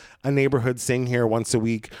have a neighborhood sing here once a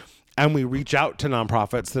week, and we reach out to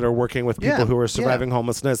nonprofits that are working with people who are surviving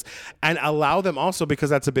homelessness, and allow them also, because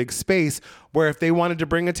that's a big space, where if they wanted to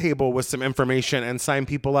bring a table with some information and sign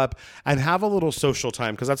people up and have a little social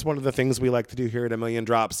time, because that's one of the things we like to do here at A Million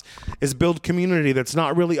Drops, is build community that's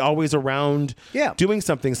not really always around doing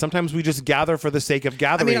something. Sometimes we just gather for the sake of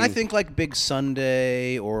gathering. I think like Big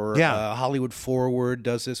Sunday or Hollywood Forward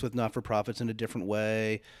does this with not-for-profits in a different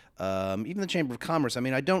way. Even the Chamber of Commerce.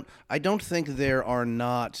 I don't think there are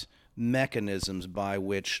not mechanisms by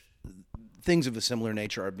which things of a similar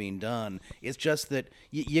nature are being done. It's just that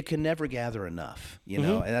you can never gather enough,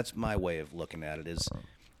 and that's my way of looking at it.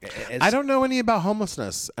 I don't know any about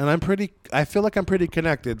homelessness, and I feel like I'm pretty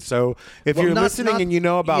connected. So if you're listening and you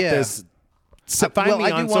know about this, find me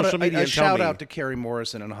on social media and tell me. Shout out to Carrie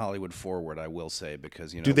Morrison and Hollywood Forward, I will say,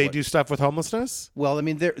 because do they do stuff with homelessness? Well,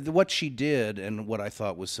 what she did, and what I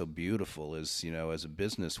thought was so beautiful is, as a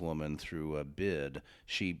businesswoman through a bid,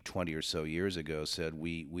 she 20 or so years ago said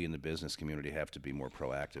we in the business community have to be more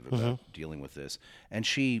proactive about dealing with this, and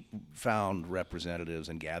she found representatives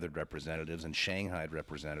and gathered representatives and shanghaied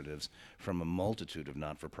representatives from a multitude of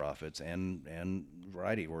not-for-profits and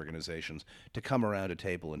variety organizations to come around a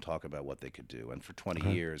table and talk about what they could do. And for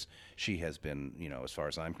 20 years, she has been, as far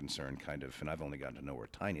as I'm concerned, kind of, and I've only gotten to know her a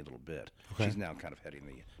tiny little bit. She's now kind of heading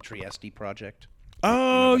the Trieste project.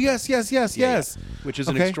 Oh, yes. Which is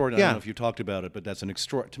an extraordinary, I don't know if you talked about it, but that's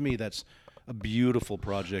to me, that's a beautiful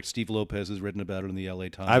project. Steve Lopez has written about it in the LA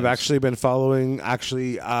Times. I've actually been following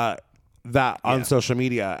that on social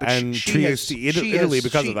media, but and Trieste, Italy,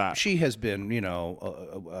 because of that. She has been,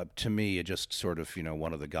 to me, just sort of,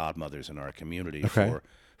 one of the godmothers in our community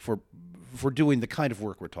for doing the kind of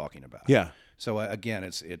work we're talking about. Yeah. So again,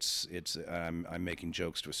 I'm making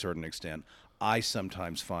jokes to a certain extent. I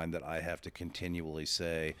sometimes find that I have to continually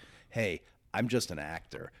say, hey, I'm just an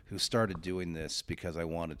actor who started doing this because I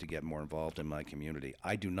wanted to get more involved in my community.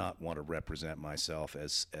 I do not want to represent myself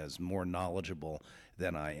as more knowledgeable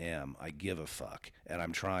than I am. I give a fuck, and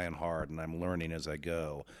I'm trying hard, and I'm learning as I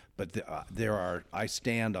go. But I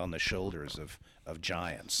stand on the shoulders of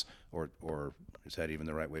giants, or is that even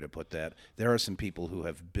the right way to put that? There are some people who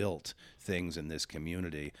have built things in this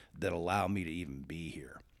community that allow me to even be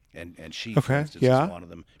here. And she, for instance, is one of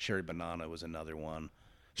them. Sherry Banana was another one.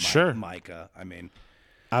 Sure. Micah.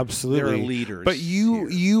 Absolutely. There are leaders. But here.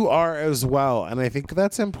 you are as well. And I think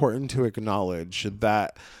that's important to acknowledge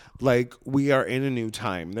that like we are in a new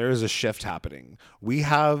time. There is a shift happening. We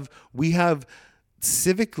have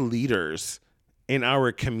civic leaders in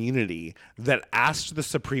our community that asked the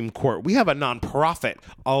Supreme Court. We have a nonprofit,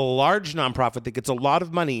 a large nonprofit that gets a lot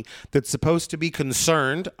of money that's supposed to be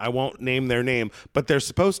concerned. I won't name their name, but they're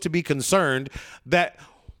supposed to be concerned that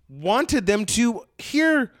wanted them to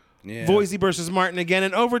hear Voisey versus Martin again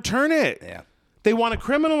and overturn it. Yeah. They want to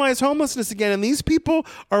criminalize homelessness again. And these people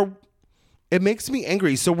are, it makes me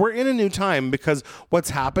angry. So we're in a new time because what's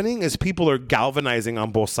happening is people are galvanizing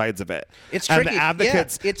on both sides of it. It's and tricky. the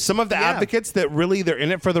advocates, Yeah, it's- some of the yeah. advocates that really they're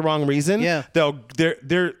in it for the wrong reason. Yeah.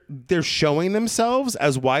 They're showing themselves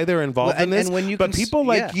as why they're involved Well, in this. and when you but people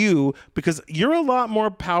like yeah. you, because you're a lot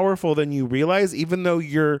more powerful than you realize, even though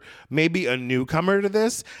you're maybe a newcomer to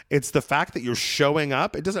this, it's the fact that you're showing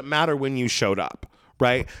up. It doesn't matter when you showed up.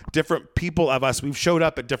 Right? Different people of us, we've showed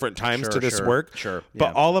up at different times to this work. Sure. But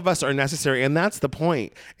Yeah. all of us are necessary. And that's the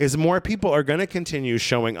point, is more people are going to continue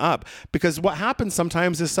showing up. Because what happens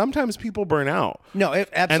sometimes is sometimes people burn out. No,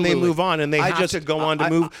 absolutely. And they move on and they have to go on to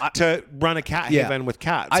move to run a cat Yeah. haven with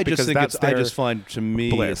cats. I because just think that's it's, I their just find to me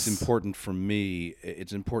bliss. it's important for me.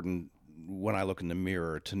 It's important when I look in the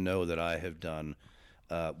mirror to know that I have done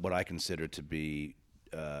what I consider to be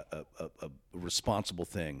a responsible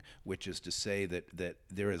thing, which is to say that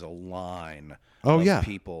there is a line of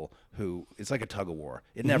people who, it's like a tug of war.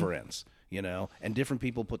 It never ends, you know, and different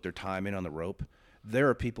people put their time in on the rope. There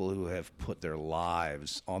are people who have put their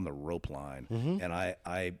lives on the rope line, and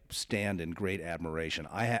I stand in great admiration.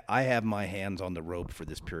 I have my hands on the rope for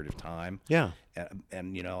this period of time. Yeah.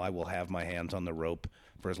 And you know, I will have my hands on the rope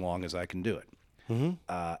for as long as I can do it. And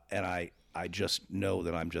I just know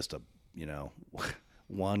that I'm just a, you know,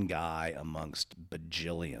 one guy amongst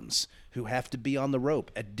bajillions who have to be on the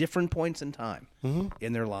rope at different points in time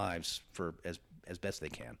in their lives for as best they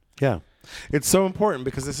can. Yeah. It's so important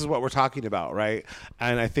because this is what we're talking about, right?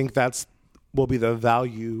 And I think that's will be the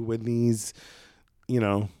value when these, you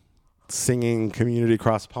know, singing community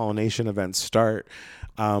cross-pollination events start,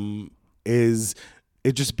 is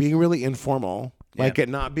it just being really informal. Like it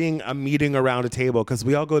not being a meeting around a table, because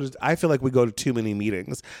we all go to, I feel like we go to too many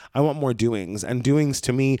meetings. I want more doings, and doings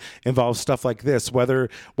to me involves stuff like this, whether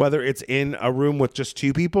it's in a room with just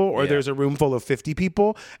two people or there's a room full of 50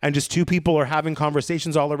 people and just two people are having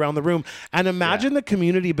conversations all around the room. And imagine the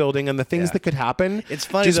community building and the things that could happen. It's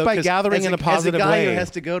funny just though, by 'cause gathering as in a positive as a guy way. who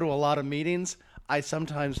has to go to a lot of meetings, I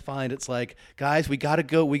sometimes find it's like, guys, we got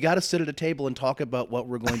to sit at a table and talk about what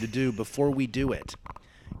we're going to do before we do it.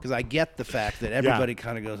 Because I get the fact that everybody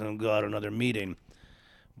kind of goes, oh, God, another meeting.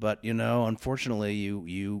 But, you know, unfortunately,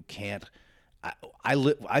 you can't.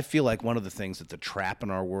 I feel like one of the things that's a trap in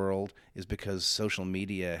our world is because social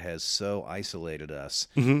media has so isolated us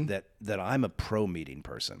that I'm a pro-meeting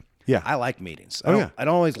person. Yeah. I like meetings. Oh, I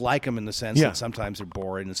don't always like them in the sense Yeah. that sometimes they're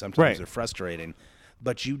boring and sometimes Right. they're frustrating.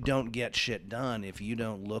 But you don't get shit done if you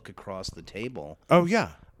don't look across the table. Oh, yeah.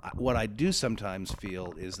 What I do sometimes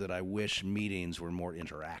feel is that I wish meetings were more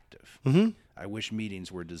interactive. I wish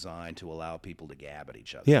meetings were designed to allow people to gab at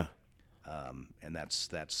each other. Yeah. And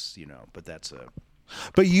that's you know, but that's a.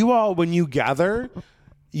 But you all, when you gather,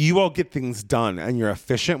 you all get things done and you're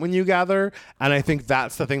efficient when you gather. And I think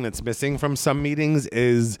that's the thing that's missing from some meetings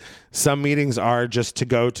is some meetings are just to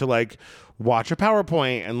go to like watch a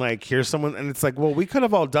PowerPoint and like hear someone. And it's like, well, we could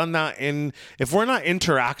have all done that if we're not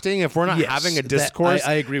interacting, if we're not having a discourse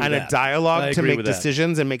I agree with and that. a dialogue I to agree make with that.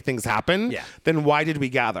 decisions and make things happen, then why did we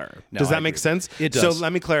gather? No, Does I that make agree. sense? It So does.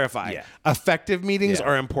 let me clarify. Yeah. Effective meetings Yeah.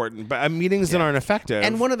 are important, but meetings that aren't effective,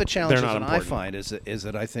 And one of the challenges they're not that I important. find is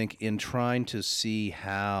that I think in trying to see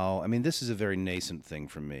how, I mean, this is a very nascent thing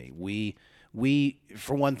for me. We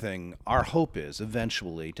for one thing, our hope is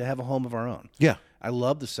eventually to have a home of our own. Yeah. I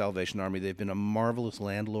love the Salvation Army. They've been a marvelous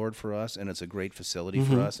landlord for us, and it's a great facility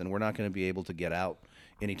for us, and we're not going to be able to get out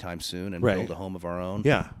anytime soon and Right. build a home of our own.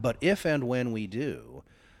 Yeah. But if and when we do,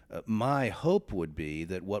 my hope would be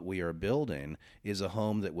that what we are building is a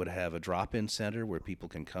home that would have a drop-in center where people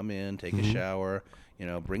can come in, take a shower, you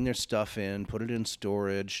know, bring their stuff in, put it in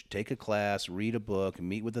storage, take a class, read a book,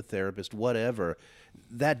 meet with a therapist, whatever.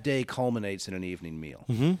 That day culminates in an evening meal.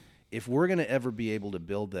 If we're going to ever be able to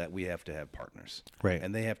build that, we have to have partners. Right.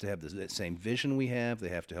 And they have to have the same vision we have. They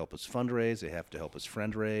have to help us fundraise. They have to help us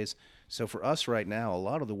friend raise. So for us right now, a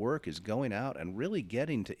lot of the work is going out and really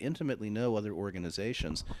getting to intimately know other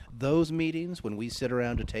organizations. Those meetings, when we sit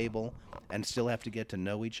around a table and still have to get to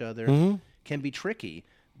know each other, can be tricky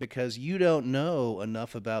because you don't know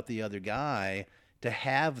enough about the other guy to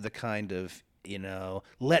have the kind of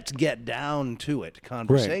let's get down to it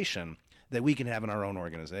conversation that we can have in our own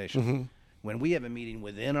organization. When we have a meeting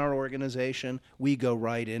within our organization, we go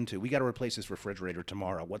right into, we got to replace this refrigerator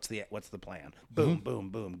tomorrow. What's the plan? Boom, boom,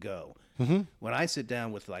 boom, go. When I sit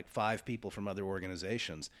down with like 5 people from other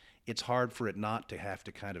organizations, it's hard for it not to have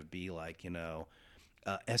to kind of be like,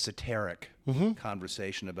 esoteric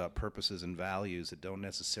conversation about purposes and values that don't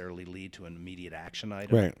necessarily lead to an immediate action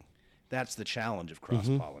item. Right. That's the challenge of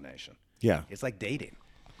cross-pollination. Yeah. It's like dating.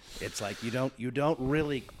 It's like you don't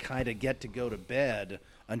really kind of get to go to bed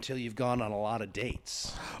until you've gone on a lot of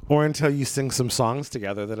dates. Or until you sing some songs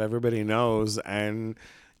together that everybody knows and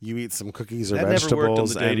you eat some cookies or That vegetables. never worked on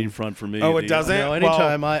the dating front for me. Oh, it doesn't? No,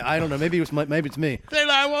 anytime I don't know. Maybe it's me. Then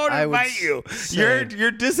I won't I would invite you. say-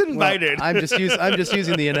 You're disinvited. Well, I'm just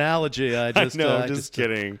using the analogy. I'm just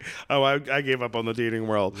kidding. Oh, I gave up on the dating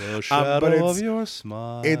world. The shadow but of your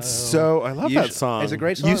smile. it's so. I love You that sh- song. It's a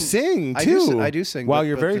great song. You sing I too. I do sing. Wow, but-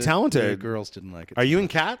 you're but very the talented. girls didn't like it. Are you in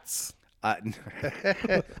Cats?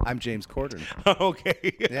 I'm James Corden.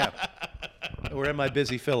 Okay. Yeah. We're in my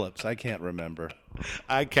Busy Phillips. I can't remember.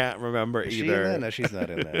 I can't remember Is she either. in that? No, she's not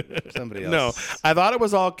in that. Somebody else. No, I thought it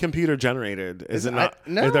was all computer generated. Is it not?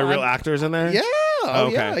 no, Are there real I'm- actors in there? Yeah.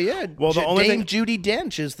 Oh, Okay. yeah. Well, the only Dame thing Judi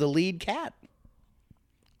Dench is the lead cat.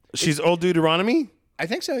 she's old Deuteronomy. I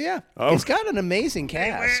think so. Yeah. Oh. It's got an amazing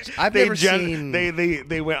cast. I've never seen.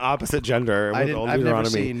 They went opposite gender. With old I've never Deuteronomy.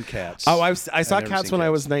 seen Cats. Oh, I saw I've never Cats seen when I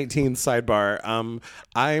Cats. was 19. Sidebar.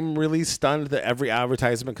 I'm really stunned that every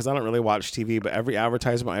advertisement, because I don't really watch TV, but every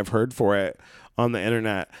advertisement I've heard for it on the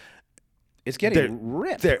internet, It's getting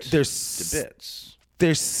ripped they're to bits.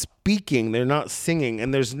 they're speaking. They're not singing,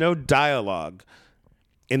 and there's no dialogue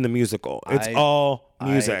in the musical. It's all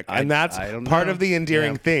music, and that's I don't part know. of the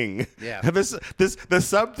endearing Yeah. thing. Yeah. The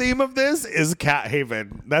sub theme of this is Cat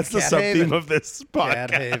Haven. That's the Cat sub theme Haven. of this podcast.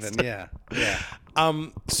 Cat Haven. Yeah.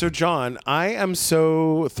 So John, I am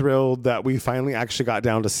so thrilled that we finally actually got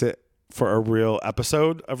down to sit for a real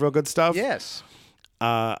episode of Real Good Stuff. Yes.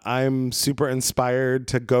 I'm super inspired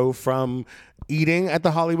to go from eating at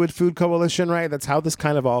the Hollywood Food Coalition, right? That's how this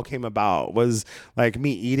kind of all came about, was like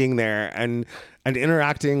me eating there and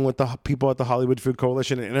interacting with the people at the Hollywood Food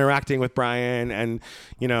Coalition and interacting with Brian and,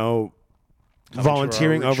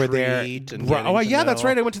 volunteering over there. retreat and Right. Oh, getting to yeah, that's know-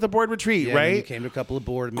 right. I went to the board retreat, Yeah, right? You came to a couple of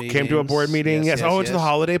board meetings. Came to a board meeting. Yes. Oh, went to the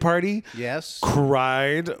holiday party. Yes.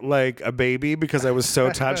 Cried like a baby because I was so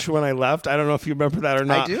touched when I left. I don't know if you remember that or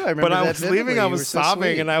not. do. I remember But I that was vividly. leaving. I You was were so sobbing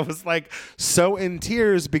sweet. and I was like so in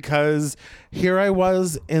tears because here I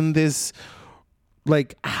was in this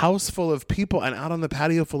like house full of people and out on the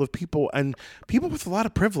patio full of people and people with a lot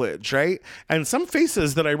of privilege, right? And some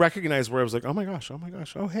faces that I recognized where I was like, oh my gosh,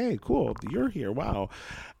 oh hey, cool, you're here, wow.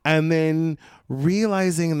 And then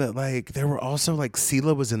realizing that like there were also like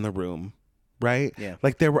Sela was in the room, right? Yeah.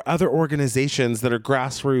 Like there were other organizations that are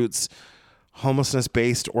grassroots, homelessness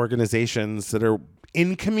based organizations that are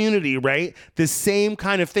in community, right? The same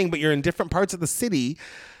kind of thing, but you're in different parts of the city.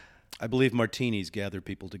 I believe martinis gather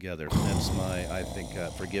people together. That's I think,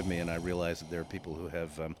 forgive me, and I realize that there are people who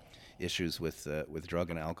have issues with drug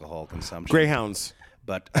and alcohol consumption. Greyhounds.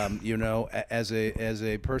 But as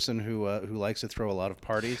a person who likes to throw a lot of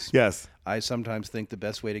parties, Yes. I sometimes think the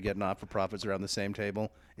best way to get not-for-profits around the same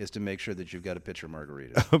table is to make sure that you've got a pitcher of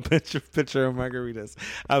margaritas. A picture of margaritas.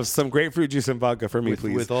 Some grapefruit juice and vodka for me,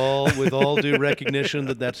 please. With all due recognition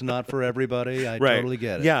that that's not for everybody, I Right. totally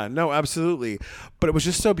get it. Yeah, no, absolutely. But it was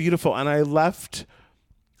just so beautiful, and I left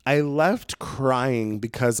crying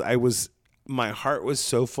because my heart was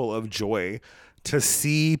so full of joy to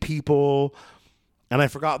see people. And I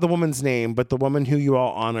forgot the woman's name, but the woman who you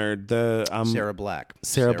all honored, Sarah Black.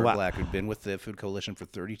 Sarah Black. who'd been with the Food Coalition for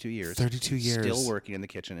 32 years. 32 years. Still working in the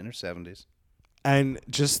kitchen in her 70s. And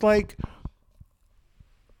just like,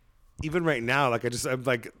 even right now, like I'm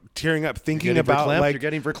like tearing up thinking about like You're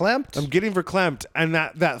getting verklempt? I'm getting verklempt, and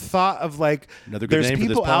that thought of like Another good there's name for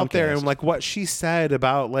this people out there podcast. and like what she said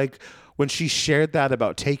about like when she shared that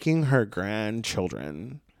about taking her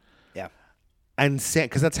grandchildren Yeah. and saying,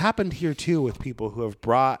 because that's happened here too with people who have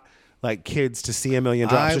brought like kids to see A Million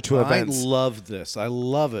Drops or to events. I love this. I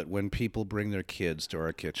love it when people bring their kids to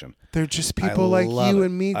our kitchen. They're just people like you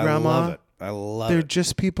and me, Grandma. I love it. I love They're it.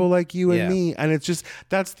 just people like you and Yeah. me. And it's just,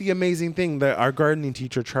 that's the amazing thing that our gardening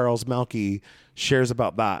teacher, Charles Malky, shares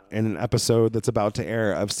about that in an episode that's about to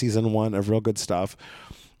air of season 1 of Real Good Stuff.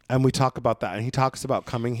 And we talk about that. And he talks about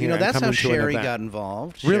coming here and that's coming how to Sherry an event. got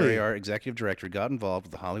involved. Really? Sherry, our executive director, got involved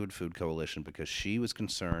with the Hollywood Food Coalition because she was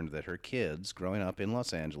concerned that her kids growing up in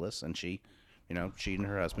Los Angeles, and she she and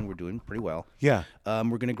her husband were doing pretty well. Yeah.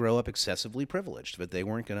 Were going to grow up excessively privileged, but they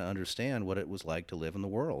weren't going to understand what it was like to live in the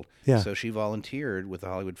world. Yeah. So she volunteered with the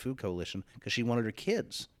Hollywood Food Coalition because she wanted her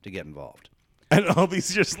kids to get involved. And all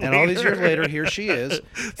these years later. And all these years later, here she is.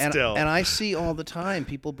 And, Still. and I see all the time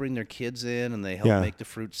people bring their kids in and they help Yeah. make the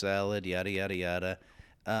fruit salad, yada, yada, yada.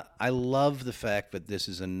 I love the fact that this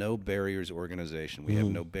is a no barriers organization. We have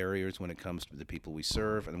no barriers when it comes to the people we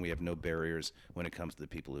serve, and we have no barriers when it comes to the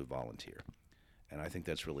people who volunteer. And I think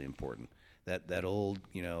that's really important. That old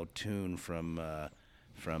tune from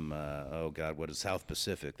oh God, what is South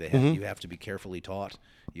Pacific? You have to be carefully taught.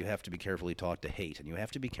 You have to be carefully taught to hate, and you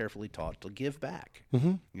have to be carefully taught to give back.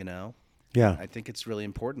 Yeah. I think it's really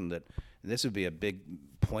important that this would be a big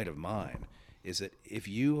point of mine. Is that if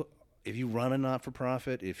you run a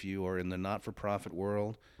not-for-profit, if you are in the not-for-profit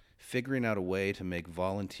world, figuring out a way to make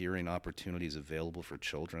volunteering opportunities available for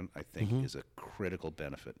children, I think, is a critical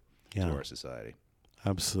benefit to our society.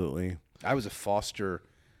 Absolutely. I was a foster,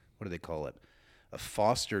 what do they call it? A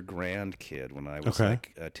foster grandkid when I was Okay.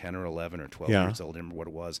 like 10 or 11 or 12 Yeah. years old. I don't remember what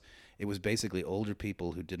it was. It was basically older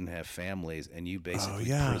people who didn't have families, and you basically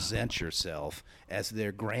yeah. present yourself as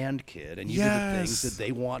their grandkid, and you do the Yes. things that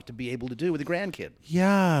they want to be able to do with a grandkid.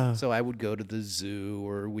 Yeah. So I would go to the zoo,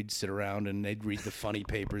 or we'd sit around and they'd read the funny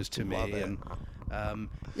papers to me. And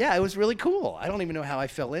it was really cool. I don't even know how I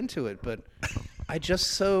fell into it, but I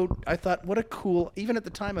thought, what a cool, even at the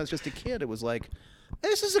time I was just a kid, it was like,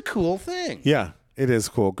 this is a cool thing. Yeah, it is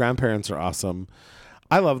cool. Grandparents are awesome.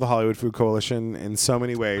 I love the Hollywood Food Coalition in so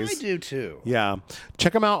many ways. I do too. Yeah.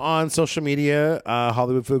 Check them out on social media.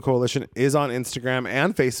 Hollywood Food Coalition is on Instagram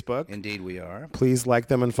and Facebook. Indeed we are. Please like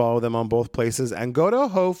them and follow them on both places. And go to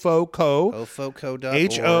HOFOCO,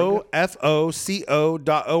 Hofoco.org.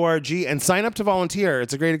 HOFOCO.org, and sign up to volunteer.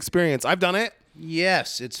 It's a great experience. I've done it.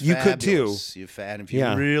 Yes, it's You fabulous. could too. And if you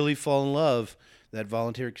Yeah. really fall in love that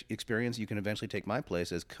volunteer experience, you can eventually take my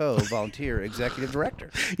place as co-volunteer executive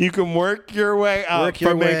director. You can work your way up Work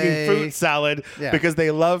your for making way- fruit salad Yeah. because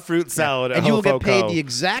they love fruit salad at And you will get HOFOCO. paid the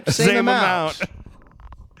exact same amount.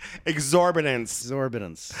 Exorbitance.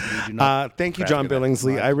 Exorbitance. You do not Thank you, craft John it. That's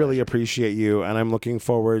Billingsley. my I really pleasure. appreciate you, and I'm looking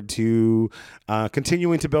forward to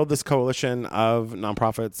continuing to build this coalition of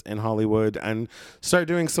nonprofits in Hollywood and start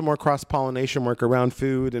doing some more cross-pollination work around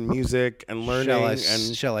food and music and learning.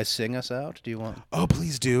 Shall I sing us out? Do you want? Oh,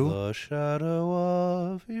 please do. The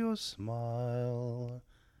shadow of your smile.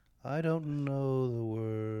 I don't know the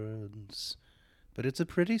words, but it's a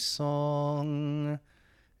pretty song.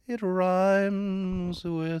 It rhymes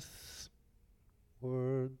with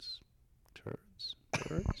words. Turds.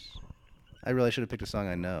 I really should have picked a song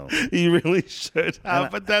I know. You really should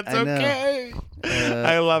have, but that's I know. okay.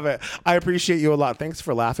 I love it. I appreciate you a lot. Thanks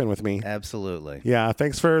for laughing with me. Absolutely. Yeah,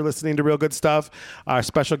 thanks for listening to Real Good Stuff. Our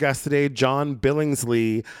special guest today, John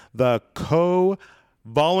Billingsley, the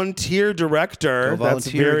co-volunteer director.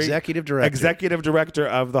 Co-volunteer executive director. Executive director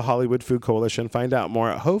of the Hollywood Food Coalition. Find out more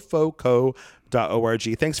at hofoco.org.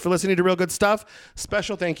 Thanks for listening to Real Good Stuff.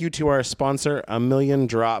 Special thank you to our sponsor,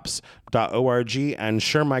 AMillionDrops.org, and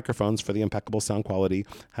Shure Microphones for the impeccable sound quality.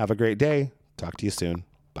 Have a great day. Talk to you soon.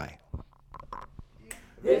 Bye.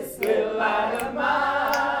 This little light of mine.